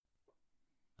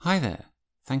Hi there.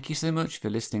 Thank you so much for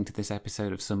listening to this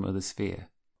episode of Some Other Sphere.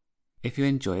 If you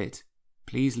enjoy it,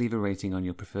 please leave a rating on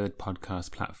your preferred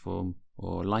podcast platform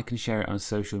or like and share it on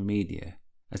social media,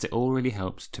 as it all really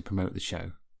helps to promote the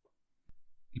show.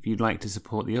 If you'd like to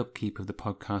support the upkeep of the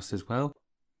podcast as well,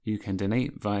 you can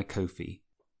donate via Ko-fi.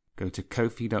 Go to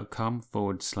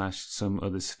ko-fi.com/Some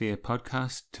Other Sphere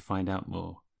podcast to find out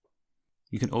more.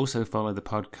 You can also follow the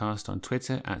podcast on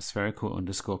Twitter at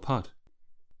spherical_pod.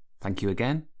 Thank you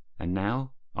again, and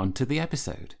now on to the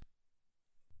episode.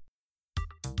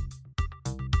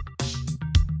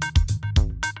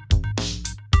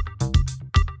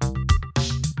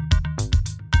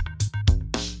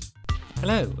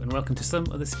 Hello, and welcome to Some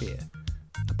Other Sphere,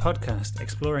 a podcast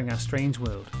exploring our strange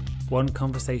world, one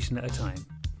conversation at a time.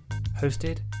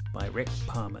 Hosted by Rick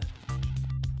Palmer.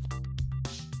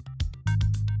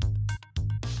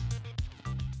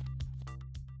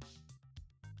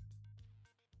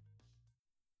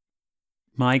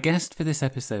 My guest for this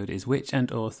episode is witch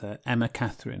and author Emma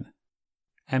Kathryn.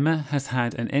 Emma has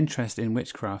had an interest in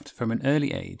witchcraft from an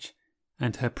early age,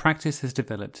 and her practice has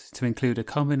developed to include a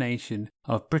combination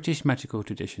of British magical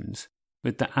traditions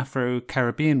with the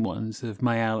Afro-Caribbean ones of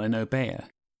Mayal and Obeah.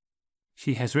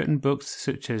 She has written books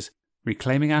such as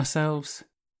Reclaiming Ourselves,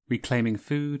 Reclaiming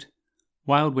Food,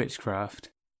 Wild Witchcraft,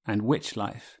 and Witch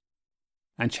Life,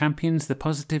 and champions the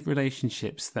positive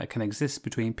relationships that can exist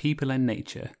between people and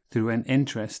nature through an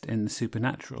interest in the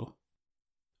supernatural.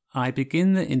 I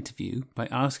begin the interview by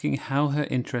asking how her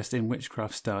interest in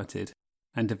witchcraft started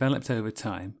and developed over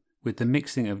time with the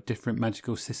mixing of different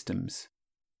magical systems.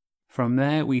 From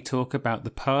there we talk about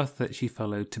the path that she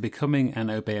followed to becoming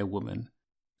an Obeah woman,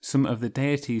 some of the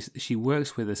deities she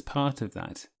works with as part of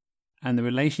that, and the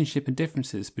relationship and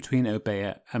differences between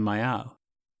Obeah and Mayal.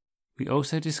 We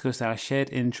also discuss our shared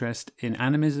interest in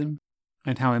animism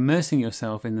and how immersing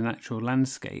yourself in the natural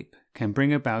landscape can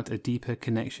bring about a deeper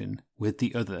connection with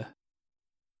the other.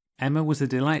 Emma was a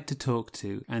delight to talk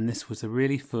to, and this was a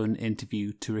really fun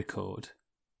interview to record.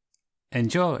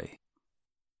 Enjoy!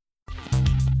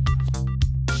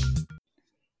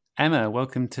 Emma,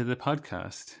 welcome to the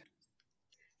podcast.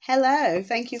 Hello,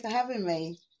 thank you for having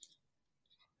me.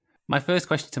 My first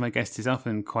question to my guest is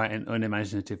often quite an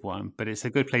unimaginative one, but it's a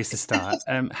good place to start.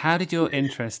 How did your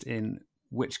interest in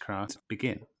witchcraft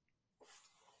begin?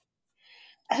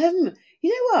 You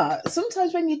know what?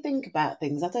 Sometimes when you think about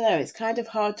things, I don't know, it's kind of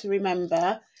hard to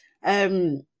remember.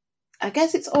 I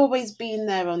guess it's always been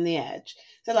there on the edge.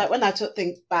 So like when I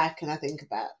think back and I think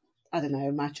about, I don't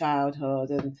know, my childhood,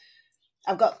 and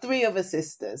I've got 3 other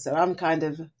sisters, so I'm kind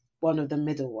of one of the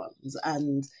middle ones.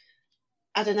 And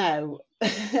I don't know,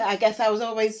 I guess I was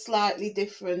always slightly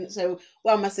different. So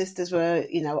while my sisters were,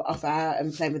 off out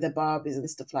and playing with their Barbies and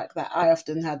stuff like that, I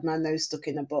often had my nose stuck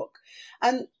in a book.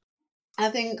 And I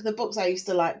think the books I used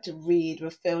to like to read were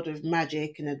filled with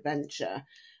magic and adventure,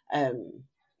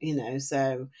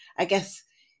 so I guess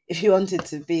if you wanted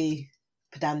to be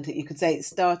pedantic, you could say it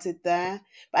started there.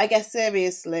 But I guess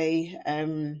seriously, I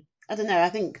don't know, I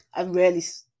think I really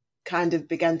kind of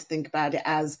began to think about it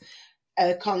as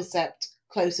a concept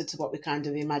closer to what we kind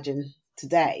of imagine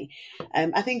today.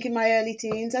 I think in my early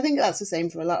teens, I think that's the same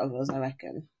for a lot of us, I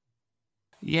reckon.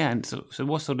 Yeah, and so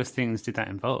what sort of things did that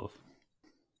involve?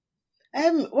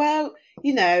 Well,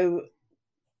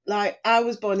 like I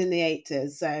was born in the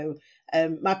 80s, so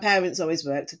my parents always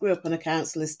worked. I grew up on a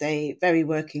council estate, very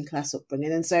working class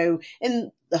upbringing. And so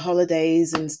in the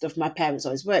holidays and stuff, my parents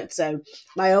always worked. So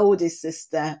my oldest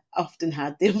sister often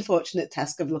had the unfortunate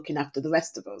task of looking after the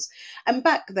rest of us. And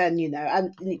back then,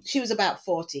 and she was about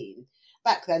 14.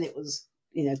 Back then it was,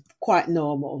 quite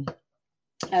normal.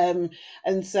 And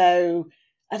so,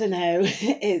 I don't know,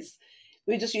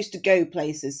 we just used to go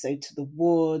places, so to the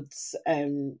woods,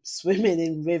 swimming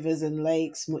in rivers and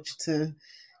lakes, much to,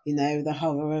 the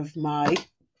horror of my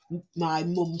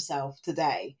mum self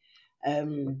today.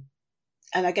 And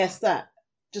I guess that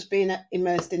just being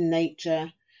immersed in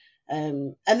nature.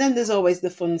 And then there's always the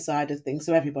fun side of things.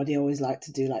 So everybody always liked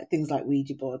to do like things like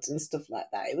Ouija boards and stuff like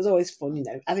that. It was always fun,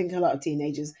 I think a lot of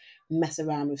teenagers mess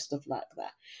around with stuff like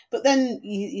that. But then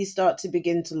you start to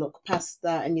begin to look past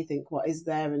that and you think, what is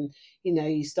there? And,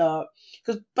 you start,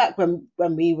 because back when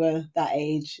we were that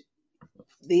age,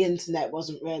 the internet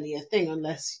wasn't really a thing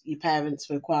unless your parents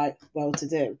were quite well to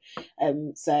do.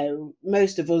 So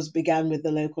most of us began with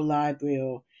the local library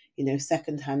or,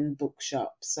 secondhand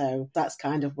bookshop. So that's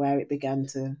kind of where it began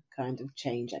to kind of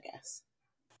change, I guess.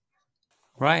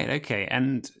 Right, okay.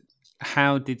 And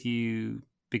how did you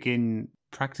begin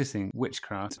practicing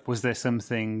witchcraft? Was there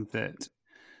something that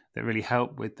really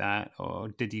helped with that, or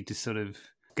did you just sort of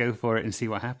go for it and see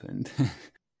what happened?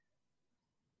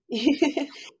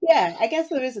 Yeah, I guess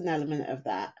there is an element of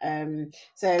that.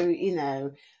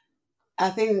 So, I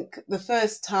think the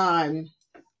first time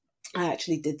I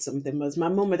actually did something was my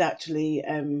mum had actually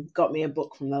got me a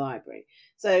book from the library.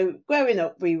 So growing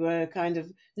up, we were kind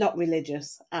of not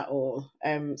religious at all.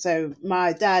 So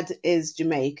my dad is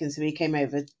Jamaican, so he came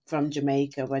over from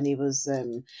Jamaica when he was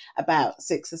about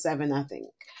 6 or 7, I think,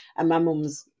 and my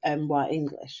mum's white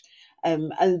English.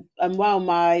 And while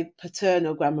my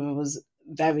paternal grandmother was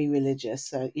very religious,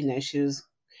 so she was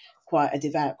quite a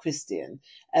devout Christian,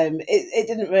 it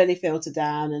didn't really filter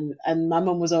down. And my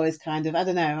mum was always kind of, I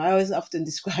don't know, I always often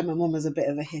describe my mum as a bit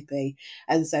of a hippie.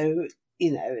 And so,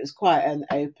 it was quite an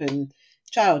open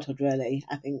childhood, really,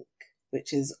 I think,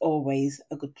 which is always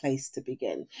a good place to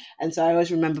begin. And so I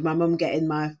always remember my mum getting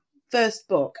my first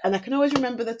book, and I can always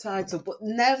remember the title, but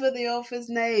never the author's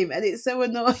name, and it's so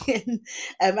annoying.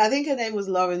 I think her name was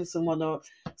Lauren someone or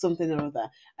something or other.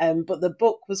 But the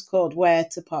book was called Where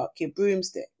to Park Your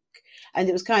Broomstick, and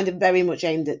it was kind of very much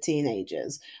aimed at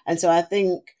teenagers. And so I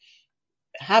think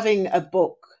having a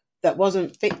book that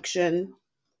wasn't fiction,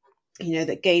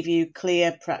 that gave you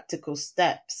clear practical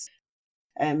steps,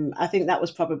 I think that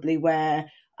was probably where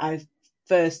I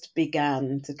first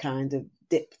began to kind of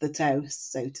dip the toe,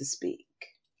 so to speak,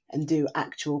 and do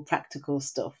actual practical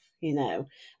stuff,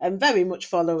 and very much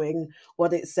following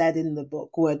what it said in the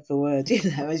book word for word,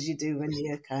 as you do when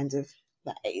you're kind of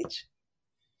that age.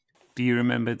 Do you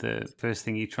remember the first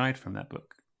thing you tried from that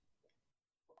book?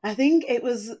 I think it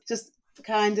was just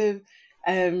kind of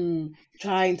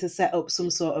trying to set up some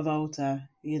sort of altar,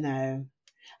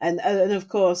 and of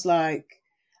course, like,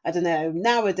 I don't know,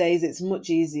 nowadays it's much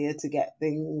easier to get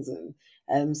things,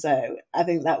 and so I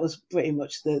think that was pretty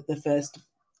much the first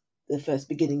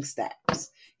beginning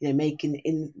steps, making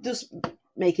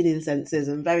incenses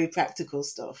and very practical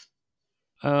stuff.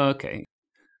 Oh, okay.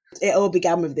 It all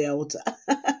began with the altar.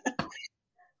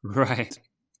 Right.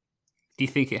 Do you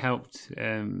think it helped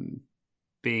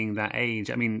being that age?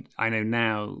 I mean, I know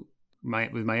now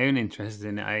with my own interest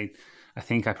in it, I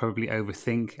think I probably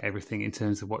overthink everything in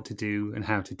terms of what to do and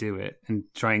how to do it and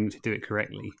trying to do it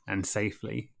correctly and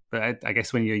safely. But I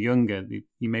guess when you're younger,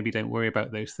 you maybe don't worry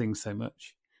about those things so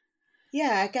much.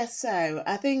 Yeah, I guess so.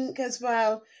 I think as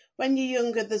well, when you're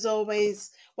younger, there's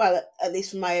always, well, at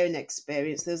least from my own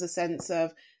experience, there's a sense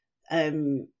of,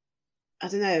 um, I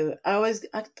don't know, I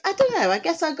don't know, I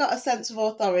guess I got a sense of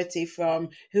authority from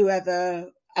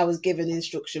whoever I was given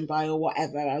instruction by, or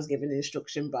whatever I was given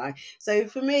instruction by. So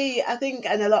for me, I think,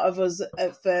 and a lot of us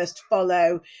at first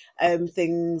follow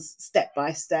things step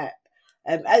by step.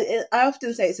 I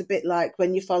often say it's a bit like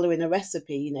when you're following a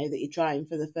recipe, that you're trying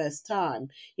for the first time.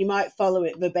 You might follow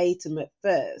it verbatim at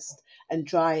first and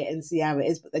try it and see how it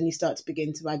is, but then you start to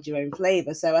begin to add your own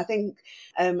flavour. So I think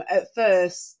at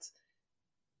first,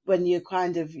 when you're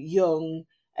kind of young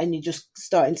and you're just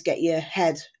starting to get your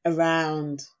head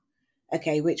around,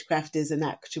 okay, witchcraft is an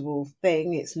actual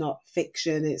thing, it's not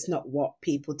fiction, it's not what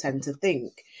people tend to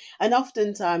think. And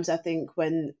oftentimes I think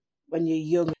when you're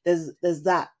young, there's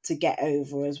that to get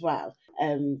over as well,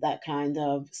 that kind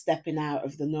of stepping out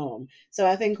of the norm. So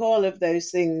I think all of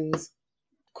those things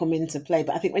come into play.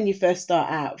 But I think when you first start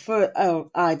out,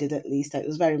 I did at least, it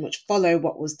was very much follow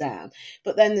what was down.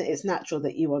 But then it's natural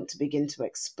that you want to begin to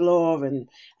explore and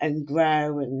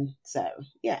grow, and so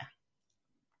yeah.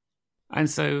 And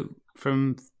so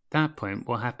from that point,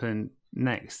 what happened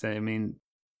next? I mean,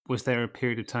 was there a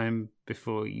period of time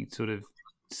before you sort of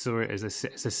saw it as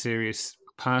a serious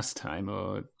pastime,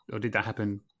 or did that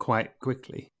happen quite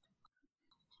quickly?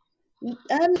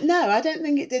 No, I don't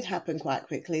think it did happen quite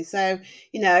quickly. So,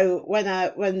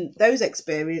 when those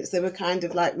experiences, they were kind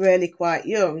of like really quite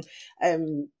young,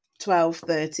 12,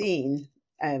 13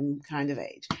 kind of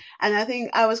age. And I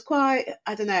think I was quite,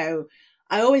 I don't know,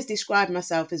 I always described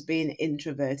myself as being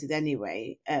introverted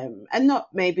anyway, and not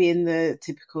maybe in the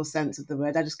typical sense of the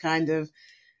word. I just kind of,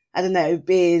 I don't know,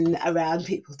 being around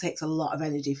people takes a lot of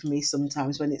energy for me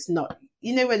sometimes when it's not,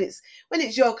 when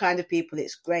it's your kind of people,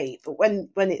 it's great. But when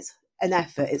it's an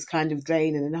effort, it's kind of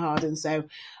draining and hard. And so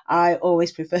I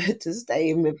always preferred to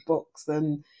stay in with books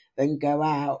than go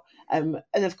out. And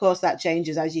of course that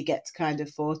changes as you get to kind of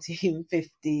 14,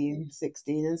 15,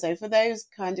 16. And so for those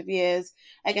kind of years,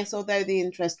 I guess, although the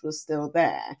interest was still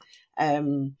there,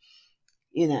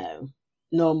 you know,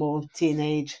 normal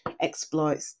teenage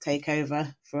exploits take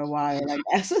over for a while, I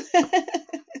guess.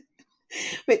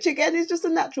 Which again is just a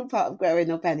natural part of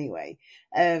growing up anyway.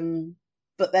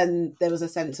 But then there was a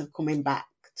sense of coming back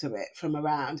to it from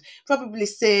around, probably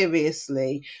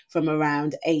seriously, from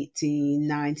around 18,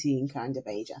 19 kind of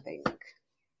age, I think.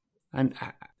 And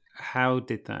how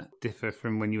did that differ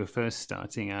from when you were first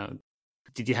starting out?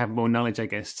 Did you have more knowledge, I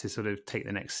guess, to sort of take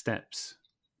the next steps?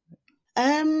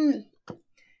 Well,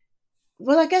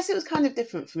 I guess it was kind of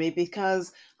different for me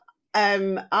because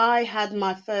I had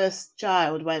my first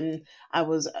child when I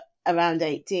was around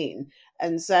 18.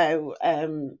 And so I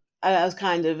was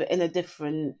kind of in a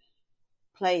different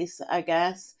place, I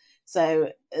guess. So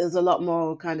there's a lot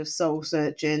more kind of soul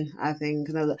searching, I think,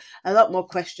 and a lot more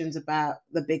questions about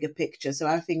the bigger picture. So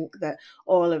I think that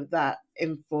all of that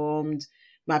informed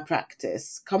my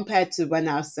practice compared to when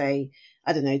I was, say,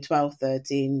 I don't know, 12,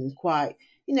 13, quite,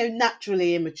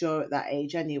 naturally immature at that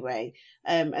age anyway.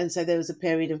 And so there was a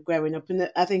period of growing up. And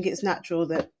I think it's natural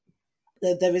that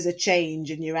there is a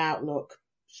change in your outlook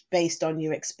based on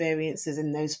your experiences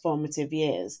in those formative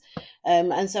years.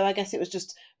 And so I guess it was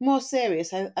just more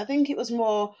serious. I think it was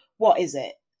more, what is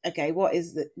it? Okay, what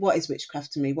is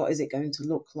witchcraft to me? What is it going to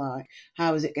look like?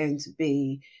 How is it going to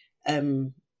be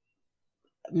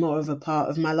more of a part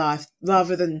of my life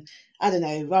rather than, I don't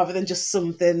know, rather than just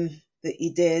something that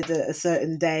you did at a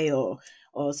certain day or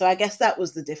so I guess that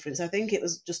was the difference. I think it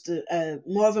was just a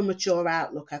more of a mature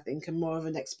outlook, I think, and more of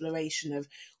an exploration of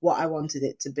what I wanted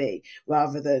it to be,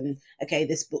 rather than, okay,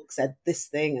 this book said this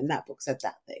thing and that book said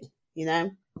that thing.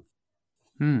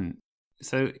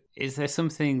 So is there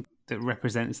something that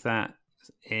represents that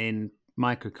in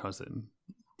microcosm,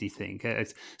 do you think?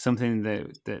 It's something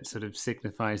that sort of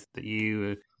signifies that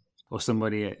you or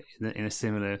somebody in a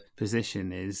similar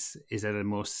position is at a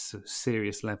more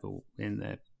serious level in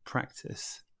their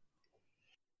practice?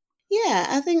 Yeah,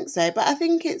 I think so. But I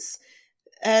think it's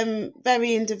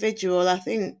very individual. I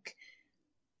think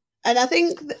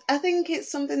it's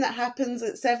something that happens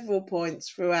at several points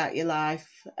throughout your life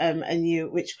and your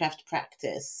witchcraft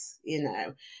practice.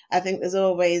 I think there's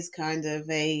always kind of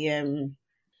there's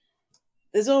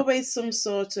always some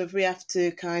sort of, we have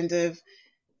to kind of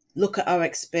look at our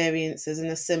experiences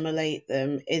and assimilate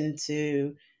them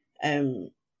into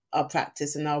our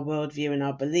practice and our worldview and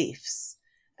our beliefs.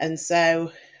 And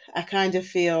so I kind of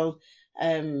feel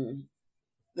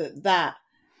that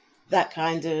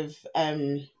kind of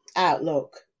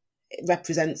outlook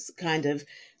represents kind of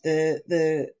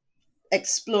the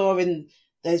exploring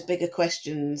those bigger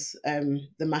questions, the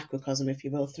macrocosm, if you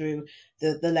will, through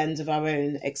the lens of our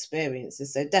own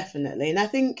experiences. So definitely. And I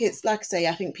think it's, like I say,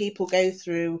 I think people go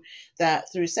through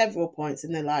that through several points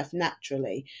in their life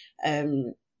naturally.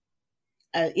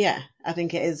 Yeah, I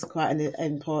think it is quite an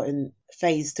important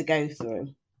phase to go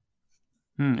through.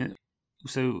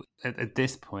 So at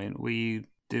this point, were you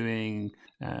doing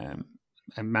a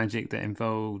magic that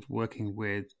involved working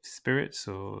with spirits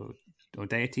or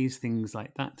deities, things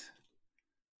like that?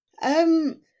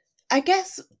 I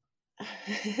guess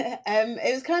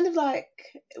it was kind of like,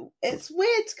 it's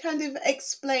weird to kind of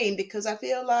explain, because I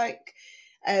feel like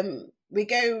we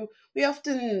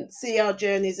often see our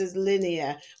journeys as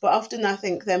linear, but often I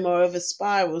think they're more of a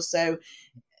spiral. So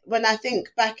when I think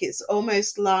back, it's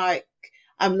almost like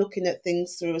I'm looking at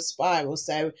things through a spiral.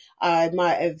 So I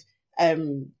might have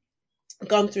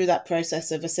gone through that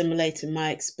process of assimilating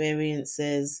my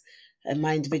experiences and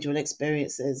my individual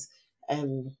experiences,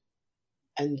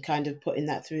 and kind of putting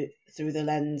that through the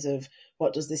lens of,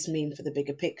 what does this mean for the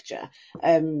bigger picture.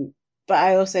 But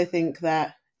I also think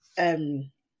that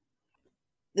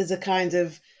there's a kind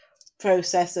of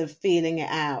process of feeling it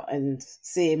out and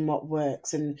seeing what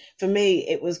works. And for me,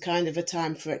 it was kind of a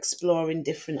time for exploring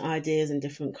different ideas and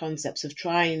different concepts, of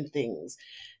trying things.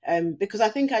 Because I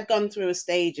think I'd gone through a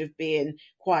stage of being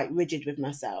quite rigid with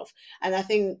myself. And I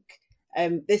think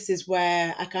this is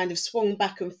where I kind of swung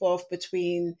back and forth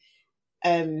between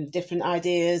different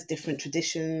ideas, different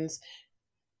traditions,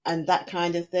 and that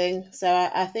kind of thing. So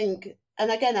I think, and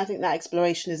again, I think that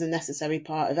exploration is a necessary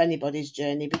part of anybody's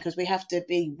journey, because we have to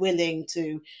be willing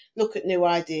to look at new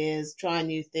ideas, try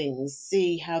new things,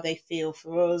 see how they feel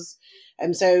for us.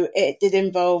 And so it did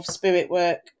involve spirit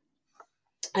work,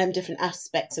 different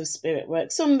aspects of spirit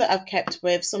work, some that I've kept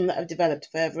with, some that I've developed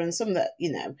further, and some that,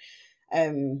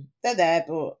 they're there,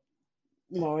 but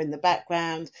more in the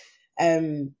background.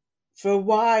 For a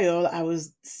while, I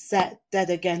was set dead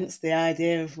against the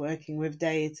idea of working with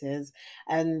deities.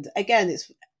 And again,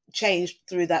 it's changed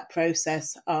through that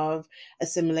process of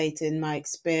assimilating my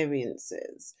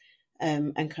experiences,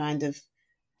 and kind of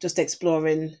just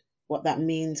exploring what that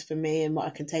means for me and what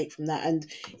I can take from that. And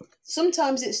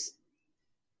sometimes it's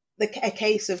a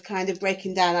case of kind of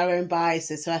breaking down our own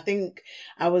biases. So I think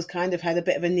I was kind of had a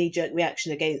bit of a knee-jerk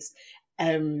reaction against,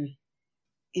 the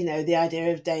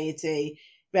idea of deity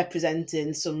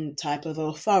representing some type of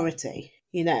authority,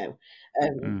 And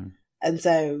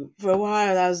so for a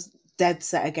while I was dead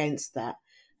set against that.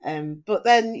 But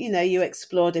then, you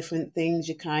explore different things,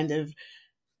 you kind of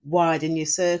widen your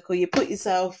circle, you put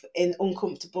yourself in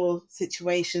uncomfortable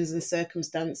situations and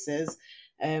circumstances,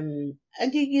 and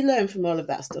you learn from all of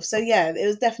that stuff. So, yeah, it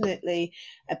was definitely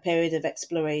a period of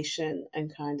exploration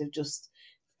and kind of just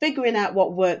figuring out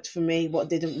what worked for me, what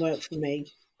didn't work for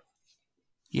me.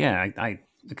 Yeah, I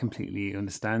completely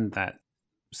understand that.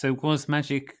 So, was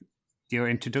magic your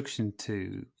introduction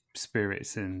to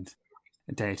spirits and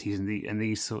deities and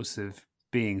these sorts of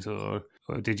beings, or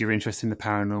did your interest in the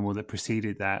paranormal that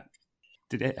preceded that,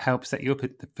 did it help set you up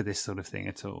for this sort of thing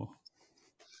at all?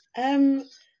 Um,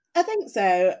 I think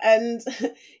so. And,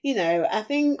 I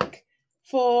think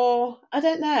I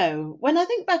don't know, when I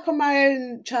think back on my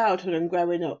own childhood and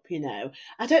growing up,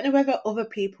 I don't know whether other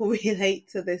people relate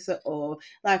to this at all.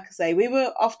 Like I say, we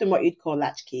were often what you'd call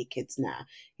latchkey kids now,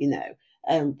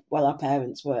 while our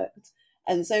parents worked.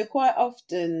 And so quite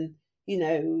often,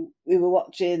 we were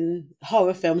watching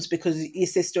horror films because your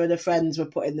sister and her friends were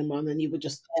putting them on and you were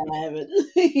just there and,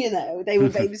 they were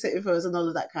babysitting for us and all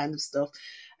of that kind of stuff.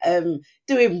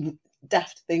 Doing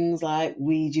daft things like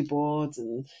Ouija boards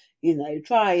and,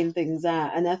 trying things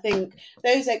out. And I think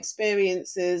those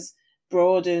experiences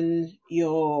broaden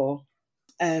your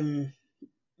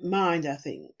mind, I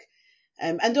think.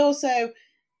 And also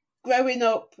growing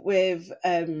up with,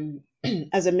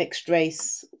 as a mixed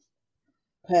race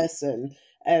person.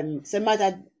 So my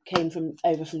dad came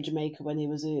over from Jamaica when he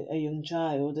was a young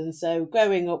child, and so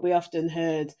growing up, we often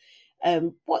heard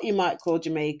what you might call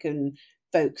Jamaican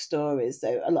folk stories.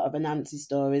 So a lot of Anansi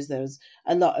stories. There was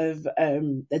a lot of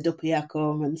the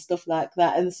Dupiakum and stuff like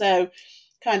that, and so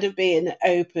kind of being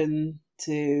open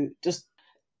to just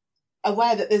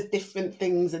aware that there's different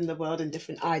things in the world and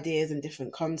different ideas and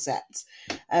different concepts.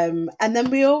 And then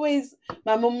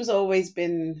my mum's always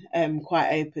been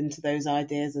quite open to those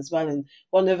ideas as well. And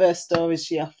one of her stories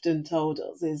she often told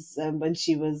us is when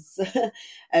she was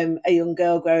a young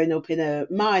girl growing up in a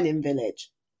mining village.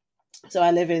 So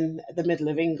I live in the middle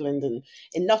of England and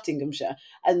in Nottinghamshire.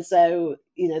 And so,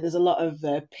 there's a lot of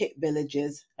pit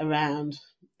villages around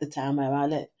the town where I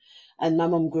live. And my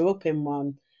mum grew up in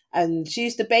one. And she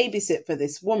used to babysit for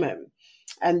this woman.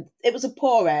 And it was a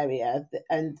poor area.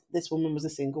 And this woman was a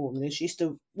single woman. And she used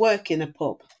to work in a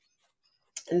pub.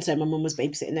 And so my mum was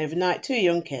babysitting overnight, two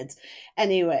young kids.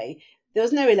 Anyway, there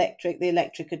was no electric. The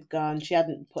electric had gone. She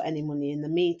hadn't put any money in the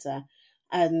meter.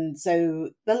 And so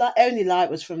the only light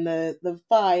was from the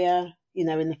fire, in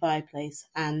the fireplace,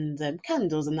 and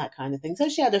candles and that kind of thing. So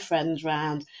she had her friends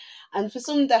round. And for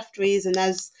some daft reason,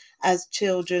 as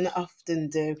children often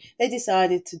do, they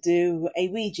decided to do a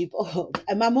Ouija board.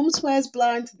 And my mum swears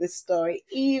blind to this story,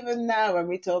 even now when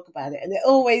we talk about it. And it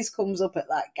always comes up at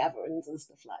like gatherings and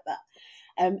stuff like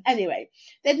that. Anyway,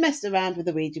 they'd messed around with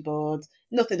the Ouija board.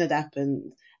 Nothing had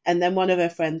happened. And then one of her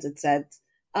friends had said,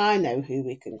 I know who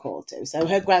we can call to. So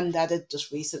her granddad had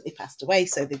just recently passed away.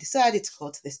 So they decided to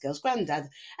call to this girl's granddad.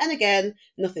 And again,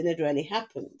 nothing had really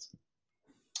happened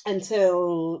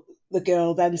until the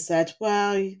girl then said,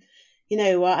 well, you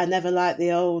know what? I never liked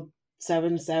the old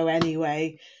so-and-so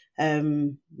anyway.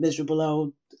 Miserable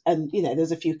old. And,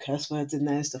 there's a few curse words in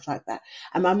there and stuff like that.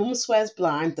 And my mum swears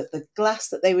blind that the glass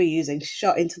that they were using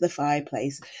shot into the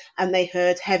fireplace and they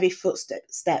heard heavy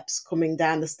footsteps coming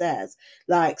down the stairs,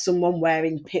 like someone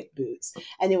wearing pit boots.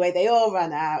 Anyway, they all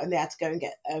ran out and they had to go and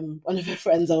get one of her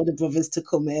friend's older brothers to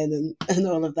come in and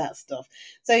all of that stuff.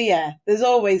 So, yeah, there's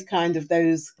always kind of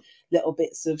those little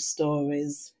bits of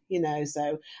stories,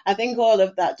 So I think all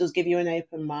of that does give you an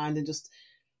open mind and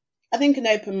I think an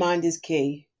open mind is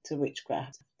key to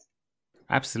witchcraft.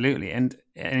 Absolutely. And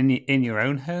in your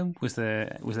own home, was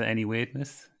there any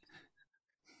weirdness?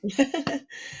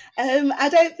 I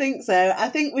don't think so. I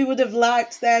think we would have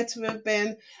liked there to have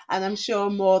been, and I'm sure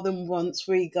more than once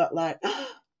we got like,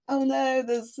 oh no,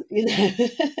 there's,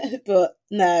 but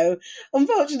no,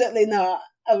 unfortunately not,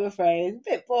 I'm afraid.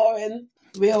 A bit boring.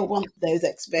 We all want those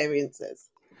experiences.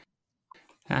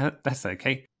 That's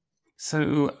okay.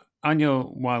 So on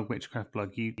your Wild Witchcraft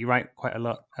blog, you write quite a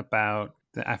lot about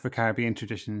the Afro-Caribbean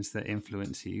traditions that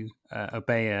influence you,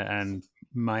 Obeah and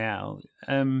Mayal.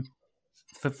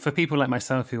 For people like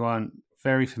myself who aren't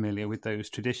very familiar with those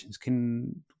traditions,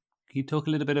 can you talk a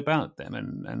little bit about them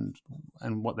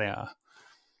and what they are?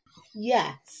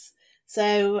 Yes.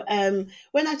 So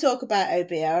when I talk about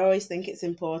Obeah, I always think it's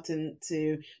important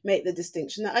to make the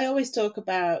distinction that I always talk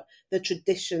about the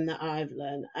tradition that I've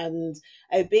learned. And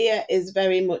Obeah is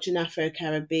very much an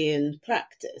Afro-Caribbean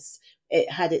practice. It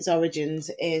had its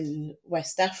origins in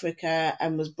West Africa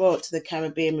and was brought to the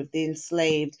Caribbean with the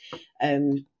enslaved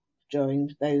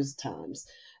during those times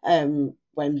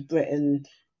when Britain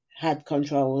had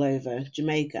control over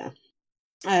Jamaica.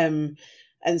 And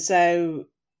so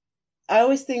I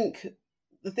always think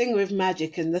the thing with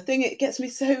magic, and the thing, it gets me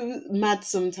so mad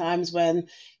sometimes when,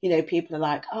 people are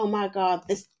like, oh my God,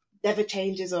 this never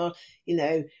changes, or,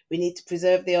 we need to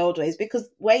preserve the old ways, because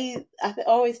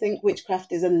always think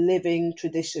witchcraft is a living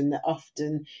tradition that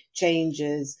often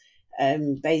changes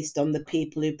based on the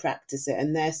people who practice it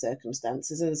and their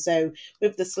circumstances. And so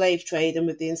with the slave trade and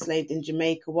with the enslaved in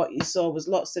Jamaica, what you saw was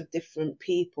lots of different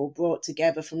people brought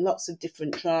together from lots of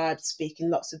different tribes, speaking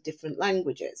lots of different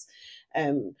languages.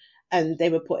 And they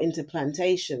were put into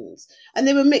plantations, and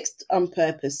they were mixed on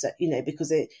purpose,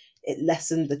 because it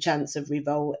lessened the chance of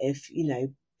revolt if,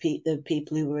 the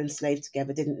people who were enslaved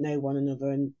together didn't know one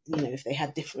another, and, if they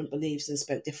had different beliefs and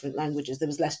spoke different languages, there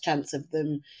was less chance of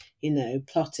them,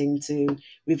 plotting to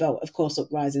revolt. Of course,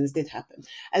 uprisings did happen.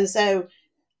 And so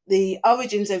the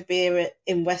origins of beer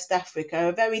in West Africa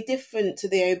are very different to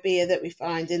the obeah that we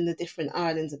find in the different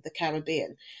islands of the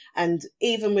Caribbean. And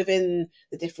even within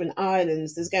the different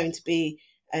islands, there's going to be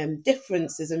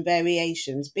differences and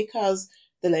variations, because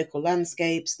the local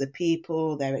landscapes, the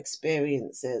people, their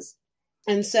experiences.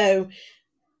 And so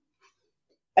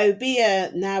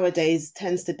obeah nowadays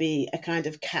tends to be a kind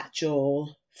of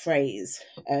catch-all phrase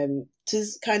to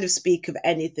kind of speak of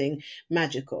anything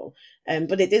magical,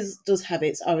 but it does have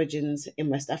its origins in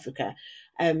West Africa.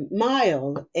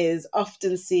 Mile is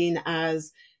often seen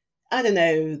as, I don't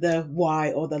know, the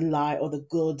white or the light or the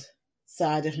good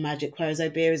side of magic, whereas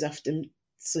obeah is often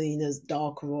seen as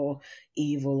darker or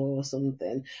evil or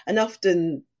something. And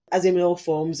often, as in all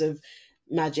forms of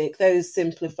magic, those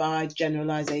simplified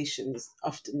generalizations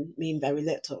often mean very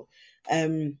little.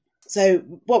 So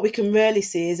what we can really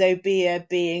see is obeah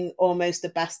being almost a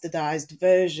bastardized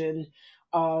version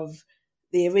of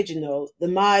the original. The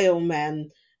Mile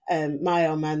men, and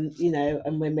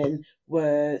women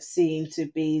were seen to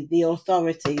be the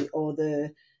authority, or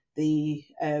the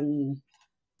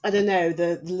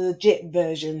the legit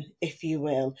version, if you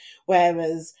will.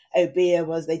 Whereas obeah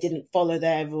was, they didn't follow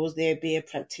their rules. The obeah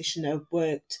practitioner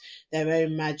worked their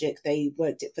own magic. They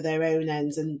worked it for their own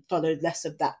ends and followed less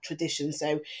of that tradition.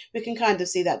 So we can kind of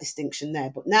see that distinction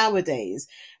there. But nowadays,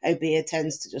 obeah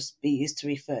tends to just be used to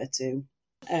refer to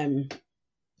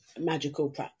magical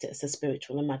practice, a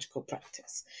spiritual and magical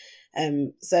practice.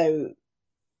 So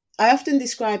I often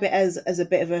describe it as a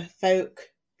bit of a folk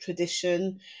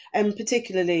tradition, and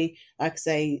particularly, like I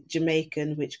say,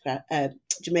 Jamaican witchcraft,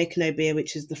 Jamaican obeah,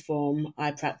 which is the form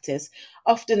I practice,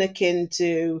 often akin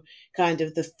to kind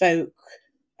of the folk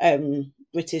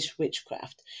British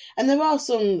witchcraft. And there are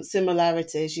some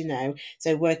similarities,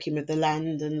 so working with the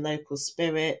land and local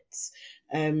spirits,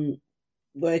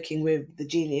 working with the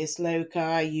genius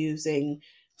loci, using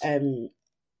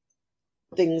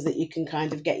things that you can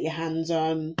kind of get your hands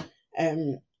on,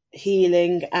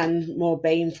 healing and more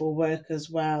baneful work as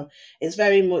well. It's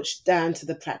very much down to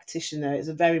the practitioner. It's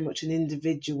very much an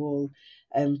individual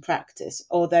practice,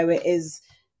 although it's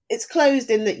closed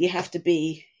in that you have to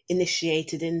be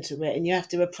initiated into it and you have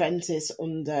to apprentice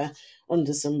under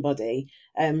somebody.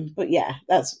 But yeah,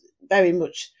 that's very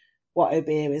much what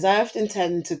obeah is. I often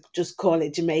tend to just call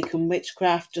it Jamaican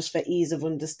witchcraft, just for ease of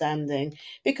understanding,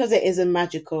 because it is a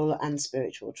magical and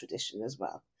spiritual tradition as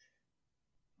well.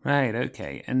 Right,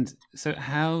 okay. And so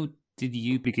how did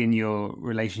you begin your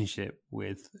relationship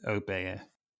with obeah?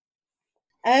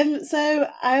 So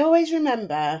I always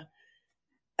remember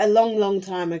a long, long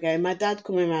time ago, my dad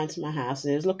coming around to my house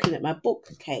and he was looking at my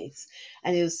bookcase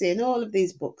and he was seeing all of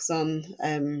these books on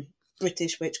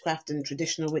British witchcraft and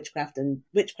traditional witchcraft and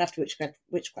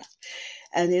witchcraft.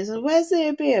 And he was like, where's the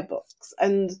obeah books?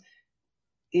 And,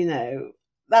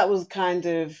 that was kind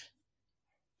of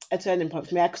a turning point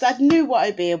for me, because I knew what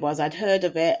obeah was. I'd heard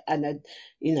of it, and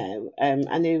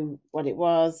I knew what it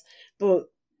was, but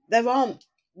there aren't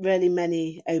really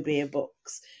many obeah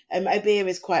books. Obeah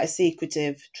is quite a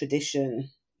secretive tradition,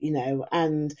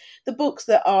 and the books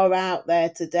that are out there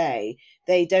today,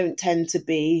 they don't tend to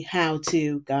be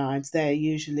how-to guides. They're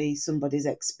usually somebody's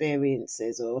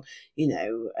experiences, or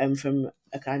from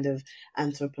a kind of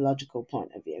anthropological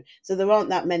point of view. So there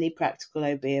aren't that many practical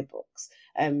obeah books.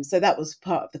 So that was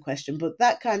part of the question, but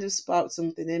that kind of sparked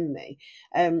something in me.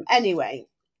 Anyway,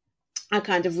 I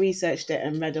kind of researched it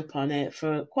and read up on it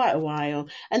for quite a while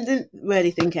and didn't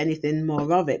really think anything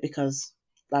more of it, because,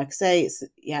 like I say,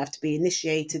 you have to be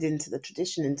initiated into the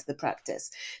tradition, into the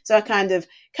practice. So I kind of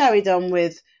carried on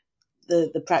with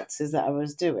the practices that I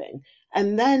was doing.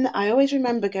 And then I always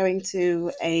remember going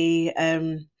to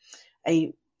a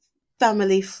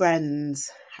family friend's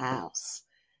house.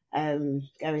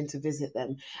 going to visit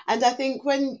them. And I think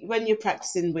when you're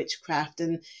practicing witchcraft,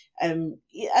 and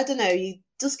I don't know, you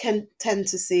just can tend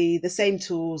to see the same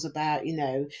tools about,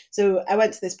 So I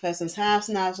went to this person's house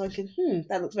and I was thinking,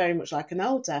 that looks very much like an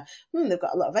altar. They've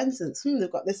got a lot of incense.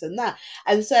 They've got this and that.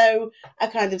 And so I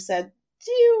kind of said,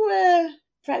 do you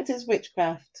practice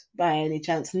witchcraft by any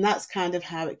chance? And that's kind of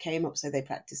how it came up. So they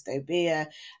practiced Obeah,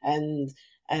 and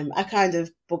I kind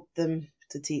of booked them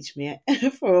to teach me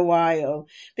it for a while,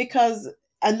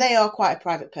 and they are quite a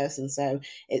private person, so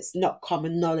it's not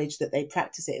common knowledge that they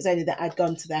practice it. It's only that I'd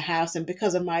gone to their house, and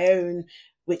because of my own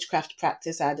witchcraft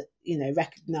practice, I'd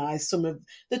recognised some of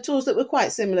the tools that were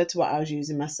quite similar to what I was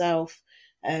using myself.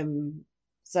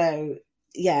 So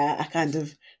yeah, I kind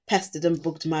of pestered and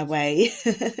bugged my way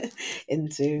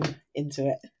into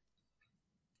it.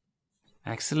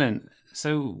 Excellent.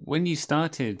 So when you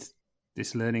started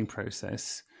this learning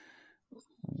process,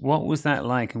 what was that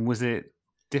like, and was it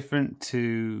different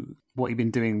to what you've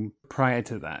been doing prior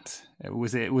to that?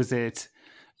 Was it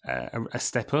a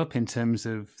step up in terms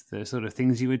of the sort of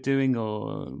things you were doing,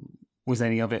 or was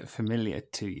any of it familiar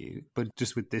to you, but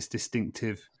just with this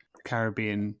distinctive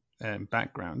Caribbean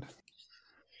background?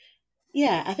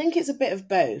 Yeah, I think it's a bit of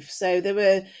both. So there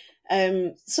were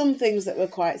some things that were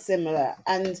quite similar.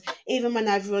 And even when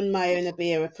I've run my own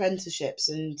Obeah apprenticeships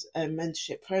and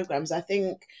mentorship programs, I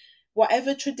think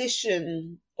whatever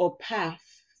tradition or path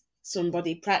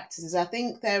somebody practices, I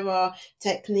think there are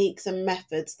techniques and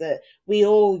methods that we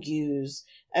all use.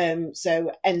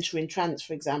 So entering trance,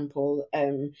 for example,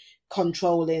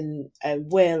 controlling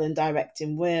will and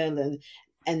directing will, and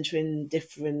entering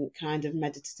different kind of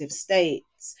meditative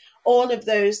states. All of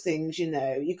those things,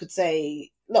 you could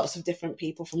say lots of different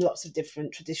people from lots of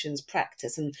different traditions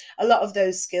practice, and a lot of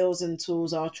those skills and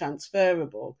tools are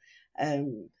transferable.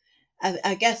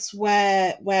 I guess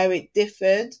where it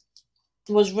differed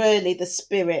was really the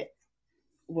spirit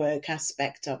work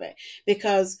aspect of it,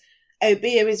 because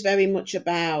Obeah is very much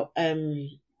about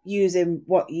using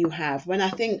what you have. When I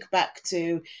think back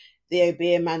to the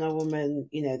Obeah man or woman,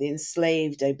 the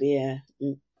enslaved Obeah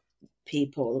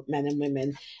people, men and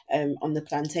women, on the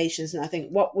plantations, and I think,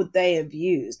 what would they have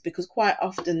used? Because quite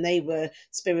often they were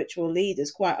spiritual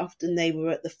leaders. Quite often they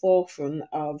were at the forefront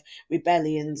of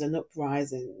rebellions and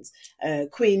uprisings.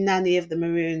 Queen Nanny of the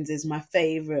Maroons is my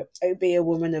favourite Obeah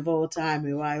woman of all time,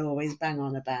 who I always bang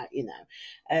on about,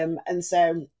 and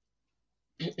so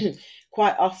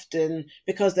quite often,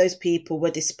 because those people were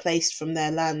displaced from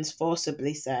their lands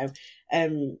forcibly, so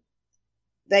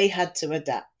they had to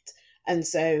adapt. And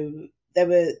so there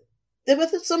were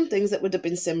some things that would have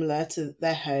been similar to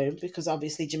their home, because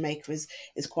obviously Jamaica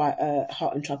is quite a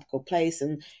hot and tropical place,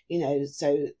 and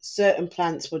so certain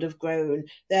plants would have grown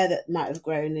there that might have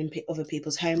grown in other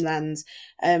people's homelands.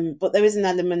 But there is an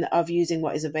element of using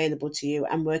what is available to you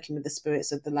and working with the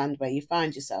spirits of the land where you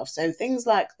find yourself. So things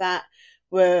like that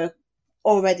were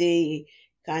already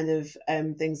kind of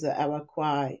things that I were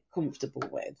quite comfortable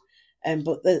with.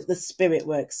 But the spirit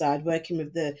work side, working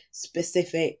with the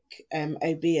specific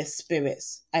Obeah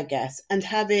spirits, I guess, and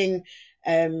having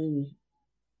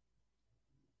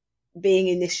being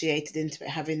initiated into it,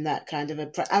 having that kind of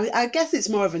I guess it's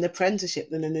more of an apprenticeship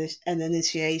than an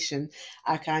initiation.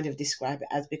 I kind of describe it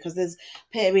as, because there's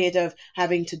a period of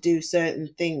having to do certain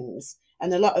things,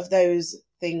 and a lot of those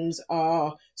things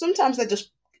are sometimes they're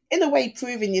just in a way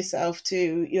proving yourself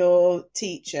to your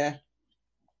teacher,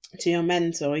 to your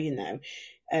mentor,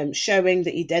 showing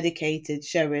that you're dedicated,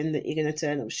 showing that you're going to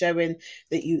turn up, showing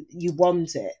that you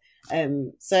want it.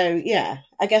 So yeah,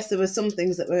 I guess there were some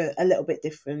things that were a little bit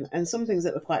different, and some things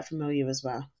that were quite familiar as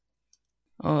well.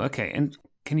 Oh, okay. And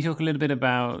can you talk a little bit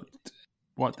about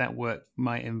what that work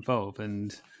might involve,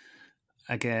 and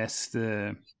I guess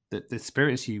the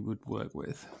spirits you would work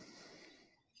with?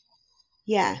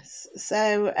 Yes.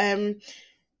 So I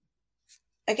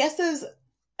guess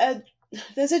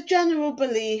there's a general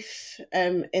belief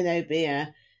in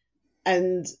Obeah,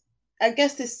 and I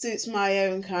guess this suits my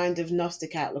own kind of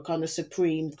Gnostic outlook on a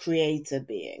supreme creator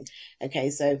being. Okay,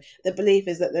 so the belief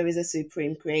is that there is a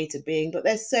supreme creator being, but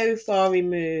they're so far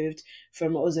removed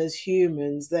from us as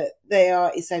humans that they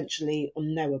are essentially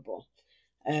unknowable.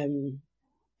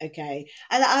 Okay,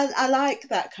 and I like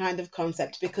that kind of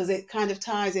concept, because it kind of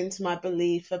ties into my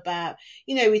belief about,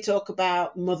 we talk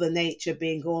about Mother Nature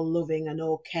being all loving and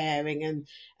all caring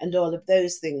and all of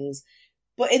those things.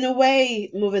 But in a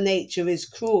way, Mother Nature is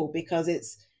cruel, because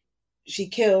she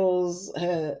kills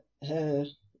her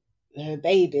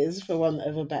babies, for want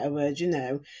of a better word.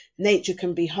 Nature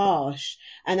can be harsh,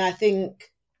 and I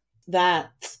think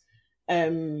that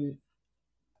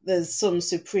there's some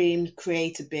supreme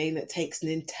creator being that takes an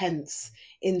intense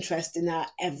interest in our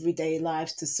everyday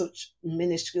lives to such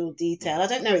minuscule detail. I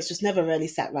don't know, it's just never really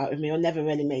sat right with me or never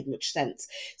really made much sense.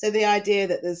 So the idea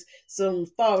that there's some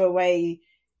faraway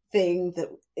thing that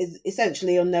is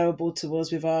essentially unknowable to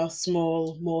us with our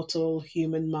small mortal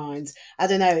human minds, I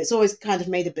don't know, it's always kind of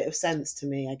made a bit of sense to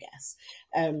me, I guess.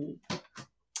 um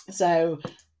so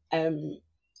um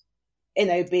in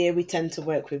Obeah, we tend to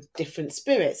work with different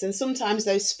spirits, and sometimes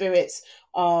those spirits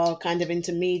are kind of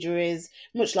intermediaries,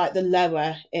 much like the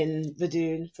lower in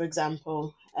Vadun, for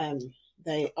example.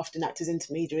 They often act as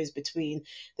intermediaries between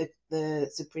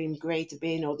the supreme greater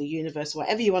being or the universe,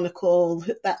 whatever you want to call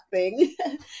that thing.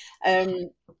 um,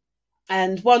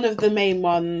 and one of the main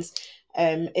ones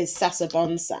is Sasa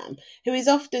Bonsam, who is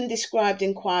often described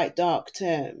in quite dark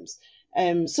terms.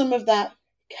 Some of that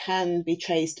can be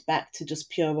traced back to just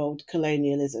pure old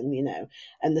colonialism,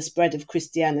 and the spread of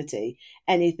Christianity.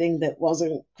 Anything that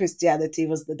wasn't Christianity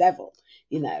was the devil,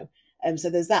 you know. So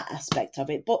there's that aspect of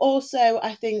it. But also,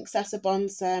 I think Sasa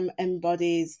Bonsam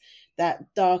embodies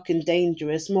that dark and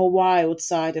dangerous, more wild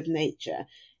side of nature.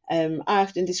 I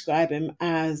often describe him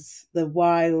as the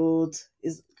wild,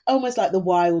 is almost like the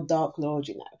wild Dark Lord,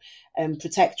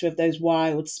 protector of those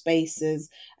wild spaces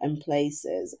and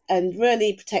places, and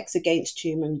really protects against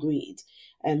human greed.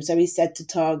 So he's said to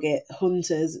target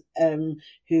hunters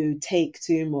who take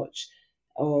too much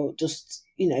or just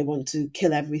want to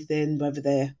kill everything, whether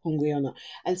they're hungry or not.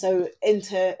 And so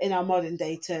in our modern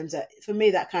day terms, for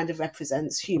me, that kind of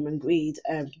represents human greed,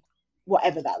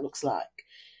 whatever that looks like.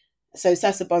 So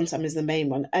Sasa Bonsam is the main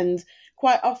one, and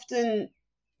quite often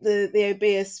the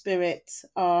Obeah spirits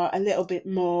are a little bit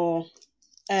more.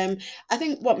 I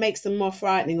think what makes them more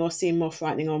frightening, or seem more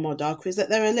frightening, or more darker, is that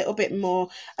they're a little bit more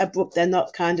abrupt. They're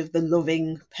not kind of the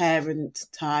loving parent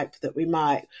type that we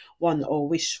might want or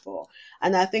wish for,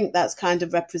 and I think that's kind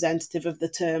of representative of the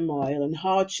turmoil and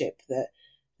hardship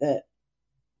that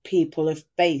people have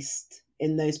faced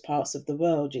in those parts of the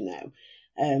world.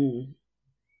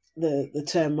 The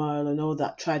turmoil and all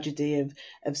that tragedy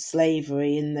of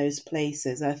slavery in those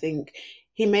places. I think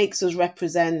he makes us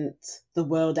represent the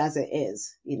world as it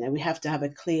is. We have to have a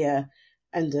clear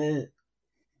and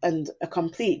a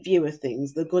complete view of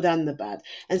things, the good and the bad.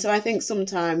 And so I think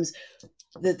sometimes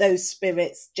those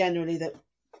spirits generally that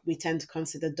we tend to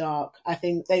consider dark, I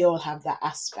think they all have that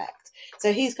aspect.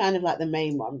 So he's kind of like the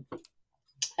main one.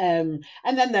 And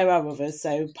then there are others.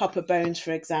 So Papa Bones,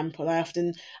 for example, I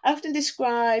often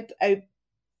describe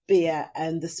Obeah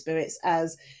and the spirits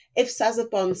as if Sasa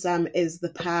Bonsam is the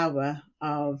power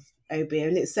of Obeah,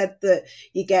 and it's said that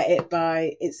you get it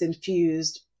by it's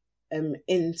infused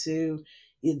into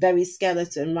your very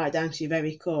skeleton right down to your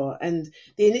very core. And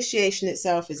the initiation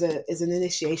itself is an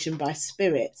initiation by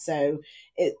spirit. So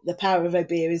the power of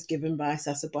Obeah is given by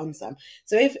Sasa Bonsam.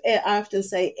 So I often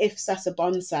say if Sasa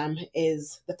Bonsam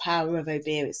is the power of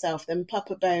Obeah itself, then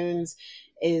Papa Bones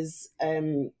is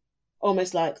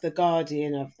almost like the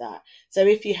guardian of that. So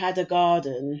if you had a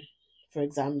garden, for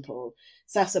example,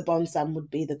 Sasa Bonsam would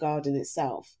be the garden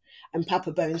itself, and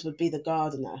Papa Bones would be the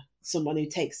gardener, someone who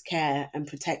takes care and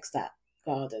protects that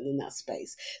garden in that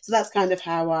space. So that's kind of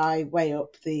how I weigh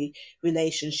up the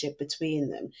relationship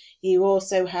between them. You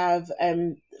also have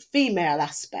female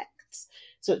aspects,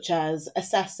 such as a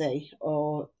sassy,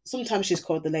 or sometimes she's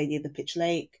called the Lady of the Pitch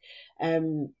Lake.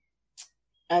 And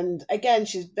again,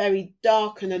 she's very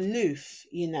dark and aloof.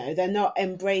 They're not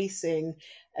embracing,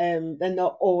 they're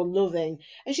not all loving,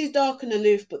 and she's dark and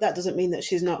aloof, but that doesn't mean that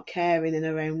she's not caring in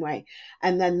her own way.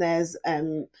 And then there's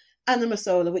Anima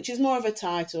Sola, which is more of a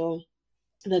title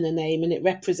than a name, and it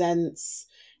represents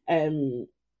kind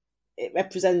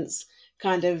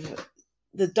of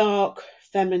the dark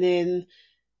feminine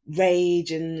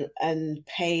rage and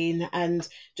pain, and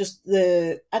just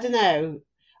I don't know,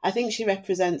 I think she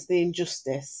represents the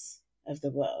injustice of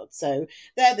the world. So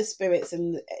they're the spirits,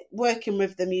 and working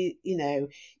with them, you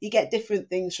get different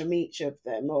things from each of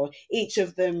them, or each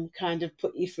of them kind of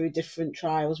put you through different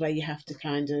trials where you have to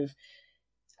kind of,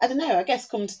 I don't know, I guess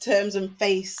come to terms and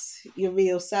face your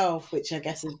real self, which I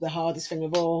guess is the hardest thing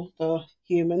of all for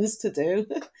humans to do.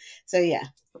 So yeah,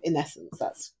 in essence,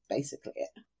 that's basically it.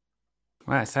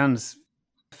 Wow, it sounds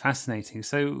fascinating.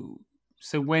 So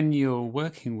when you're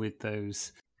working with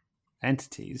those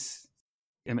entities,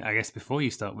 I mean, I guess before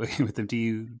you start working with them, do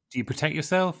you protect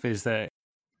yourself? Is there,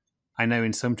 I know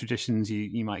in some traditions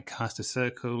you might cast a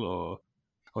circle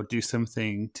or do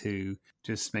something to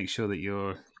just make sure that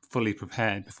you're fully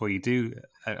prepared before you do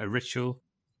a ritual.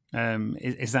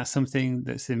 Is that something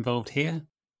that's involved here?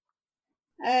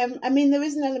 I mean, there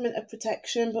is an element of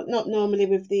protection, but not normally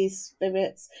with these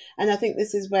spirits. And I think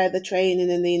this is where the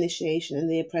training and the initiation and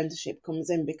the apprenticeship comes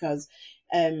in, because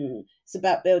it's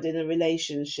about building a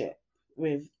relationship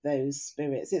with those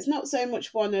spirits. It's not so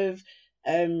much one of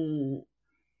um,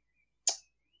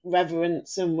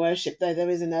 reverence and worship, though there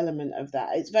is an element of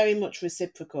that. It's very much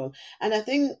reciprocal. And I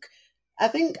think, I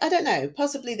don't know,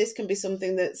 possibly this can be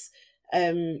something that's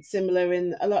similar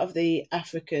in a lot of the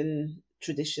African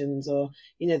traditions, or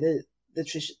the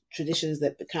traditions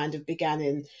that kind of began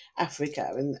in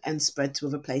Africa and spread to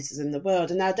other places in the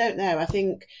world. And I don't know, I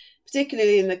think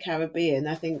particularly in the Caribbean,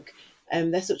 I think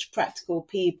they're such practical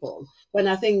people. When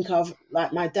I think of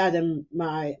like my dad and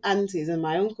my aunties and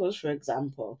my uncles, for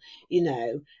example,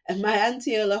 and my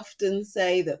auntie will often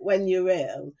say that when you're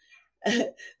ill,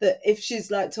 that if she's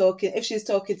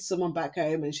talking to someone back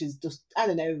home and she's just, I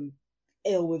don't know,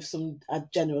 ill with some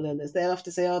general illness, they'll have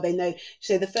to say, oh, they know.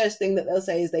 So the first thing that they'll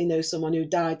say is they know someone who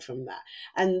died from that.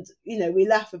 And, we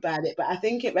laugh about it, but I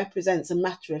think it represents a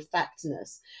matter of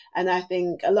factness. And I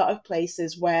think a lot of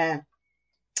places where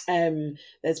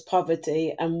there's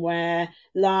poverty and where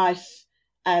life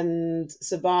and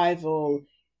survival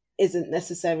isn't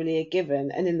necessarily a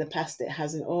given, and in the past it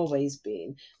hasn't always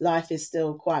been. Life is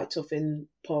still quite tough in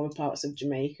poorer parts of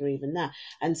Jamaica even now.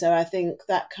 And so I think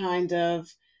that kind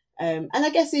of and I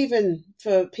guess even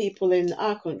for people in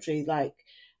our country, like,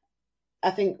 I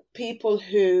think people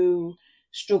who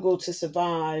struggle to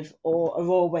survive or are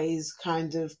always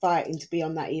kind of fighting to be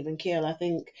on that even keel, I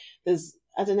think there's,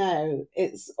 I don't know,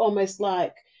 it's almost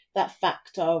like that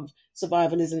fact of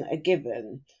survival isn't a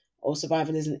given or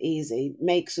survival isn't easy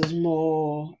makes us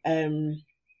more, I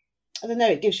don't know,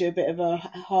 it gives you a bit of a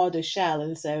harder shell.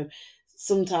 And so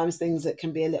sometimes things that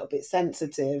can be a little bit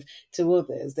sensitive to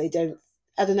others, they don't,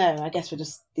 I don't know, I guess we're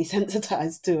just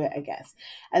desensitized to it, I guess.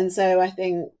 And so I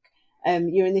think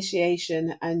your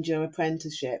initiation and your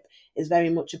apprenticeship is very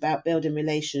much about building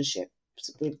relationships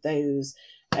with those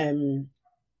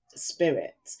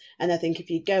spirits. And I think if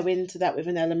you go into that with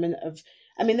an element of,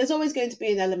 I mean, there's always going to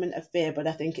be an element of fear, but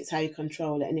I think it's how you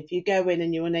control it. And if you go in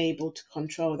and you're unable to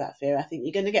control that fear, I think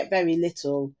you're going to get very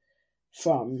little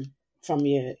from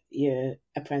your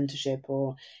apprenticeship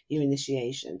or your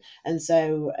initiation. And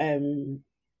so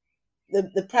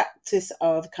the practice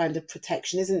of kind of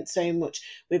protection isn't so much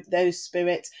with those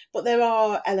spirits, but there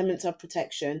are elements of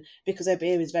protection because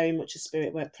Obeah is very much a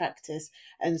spirit work practice.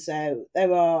 And so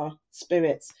there are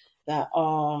spirits that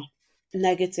are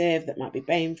negative, that might be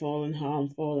baneful and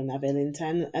harmful and have ill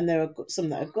intent, and there are some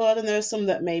that are good, and there are some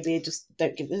that maybe just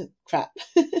don't give a crap.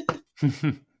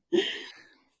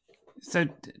 So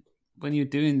when you're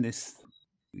doing this,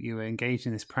 you were engaged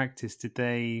in this practice, did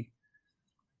they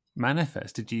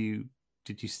manifest? Did you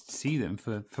see them,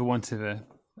 for want of a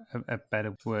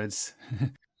better words?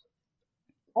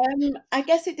 I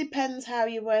guess it depends how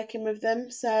you're working with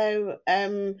them. So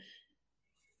there's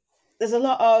a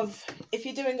lot of, if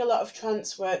you're doing a lot of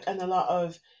trance work and a lot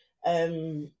of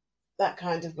that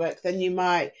kind of work, then you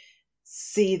might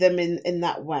see them in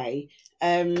that way.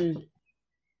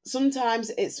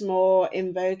 Sometimes it's more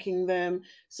invoking them.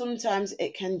 Sometimes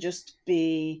it can just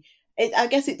be, I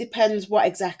guess it depends what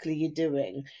exactly you're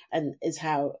doing and is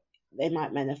how they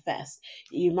might manifest.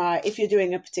 You might, if you're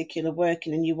doing a particular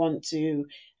working and you want to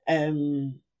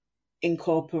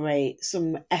incorporate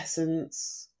some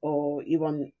essence, or you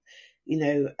want,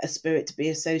 a spirit to be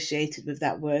associated with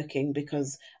that working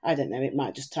because, I don't know, it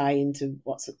might just tie into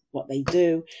what they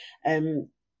do.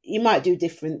 You might do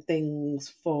different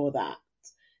things for that.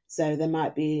 So there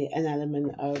might be an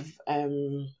element of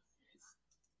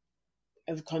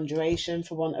conjuration,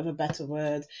 for want of a better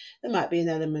word. There might be an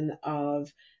element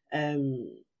of I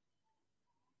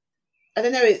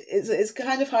don't know. It's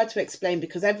kind of hard to explain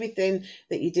because everything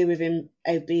that you do within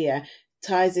Obeah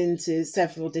ties into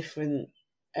several different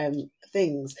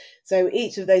things. So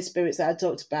each of those spirits that I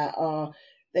talked about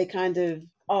they kind of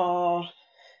are,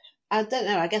 I don't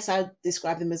know, I guess I'd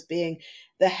describe them as being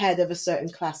the head of a certain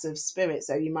class of spirits.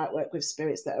 So you might work with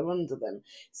spirits that are under them.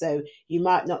 So you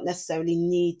might not necessarily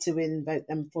need to invoke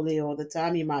them fully all the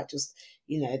time. You might just,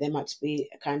 they might just be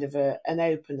a kind of an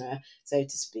opener, so to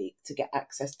speak, to get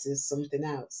access to something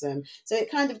else. So it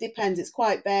kind of depends. It's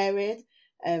quite varied,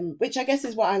 which I guess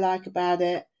is what I like about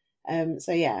it.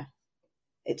 So yeah,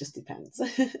 it just depends.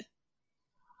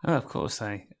 Oh, of course,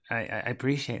 I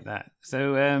appreciate that.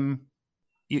 So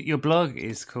your blog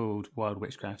is called Wild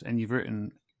Witchcraft, and you've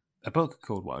written a book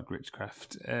called Wild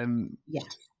Witchcraft. Yeah.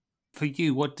 For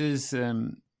you, what does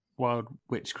Wild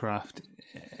Witchcraft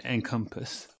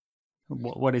encompass?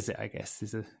 What is it, I guess,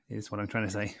 is what I'm trying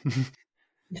to say.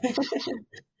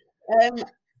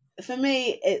 for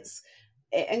me, it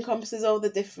encompasses all the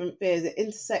different fears. It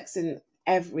intersects in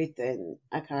everything,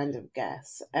 I kind of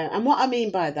guess. And what I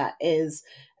mean by that is,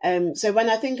 so when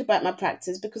I think about my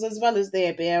practice, because as well as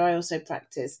the ABO, I also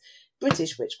practice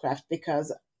British witchcraft,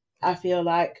 because I feel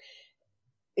like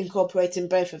incorporating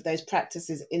both of those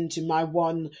practices into my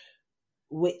one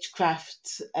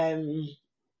witchcraft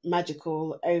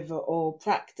magical overall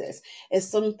practice is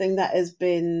something that has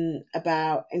been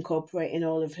about incorporating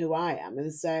all of who I am.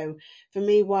 And so for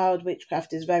me, wild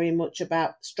witchcraft is very much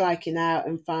about striking out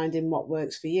and finding what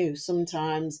works for you.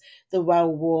 Sometimes the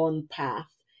well-worn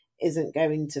path isn't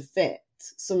going to fit.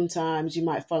 Sometimes you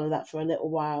might follow that for a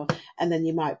little while and then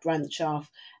you might branch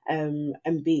off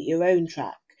and beat your own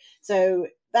track. So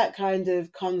that kind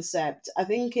of concept, I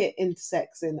think it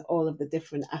intersects in all of the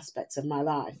different aspects of my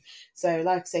life. So,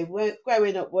 like I say,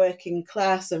 growing up working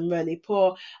class and really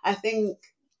poor, I think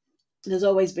there's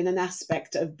always been an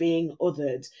aspect of being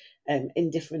othered in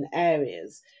different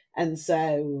areas. And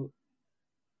so,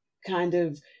 kind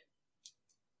of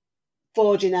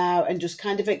forging out and just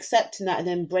kind of accepting that and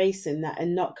embracing that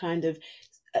and not kind of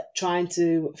trying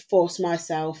to force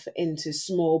myself into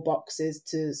small boxes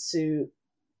to suit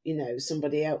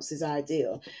somebody else's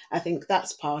ideal. I think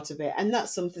that's part of it, and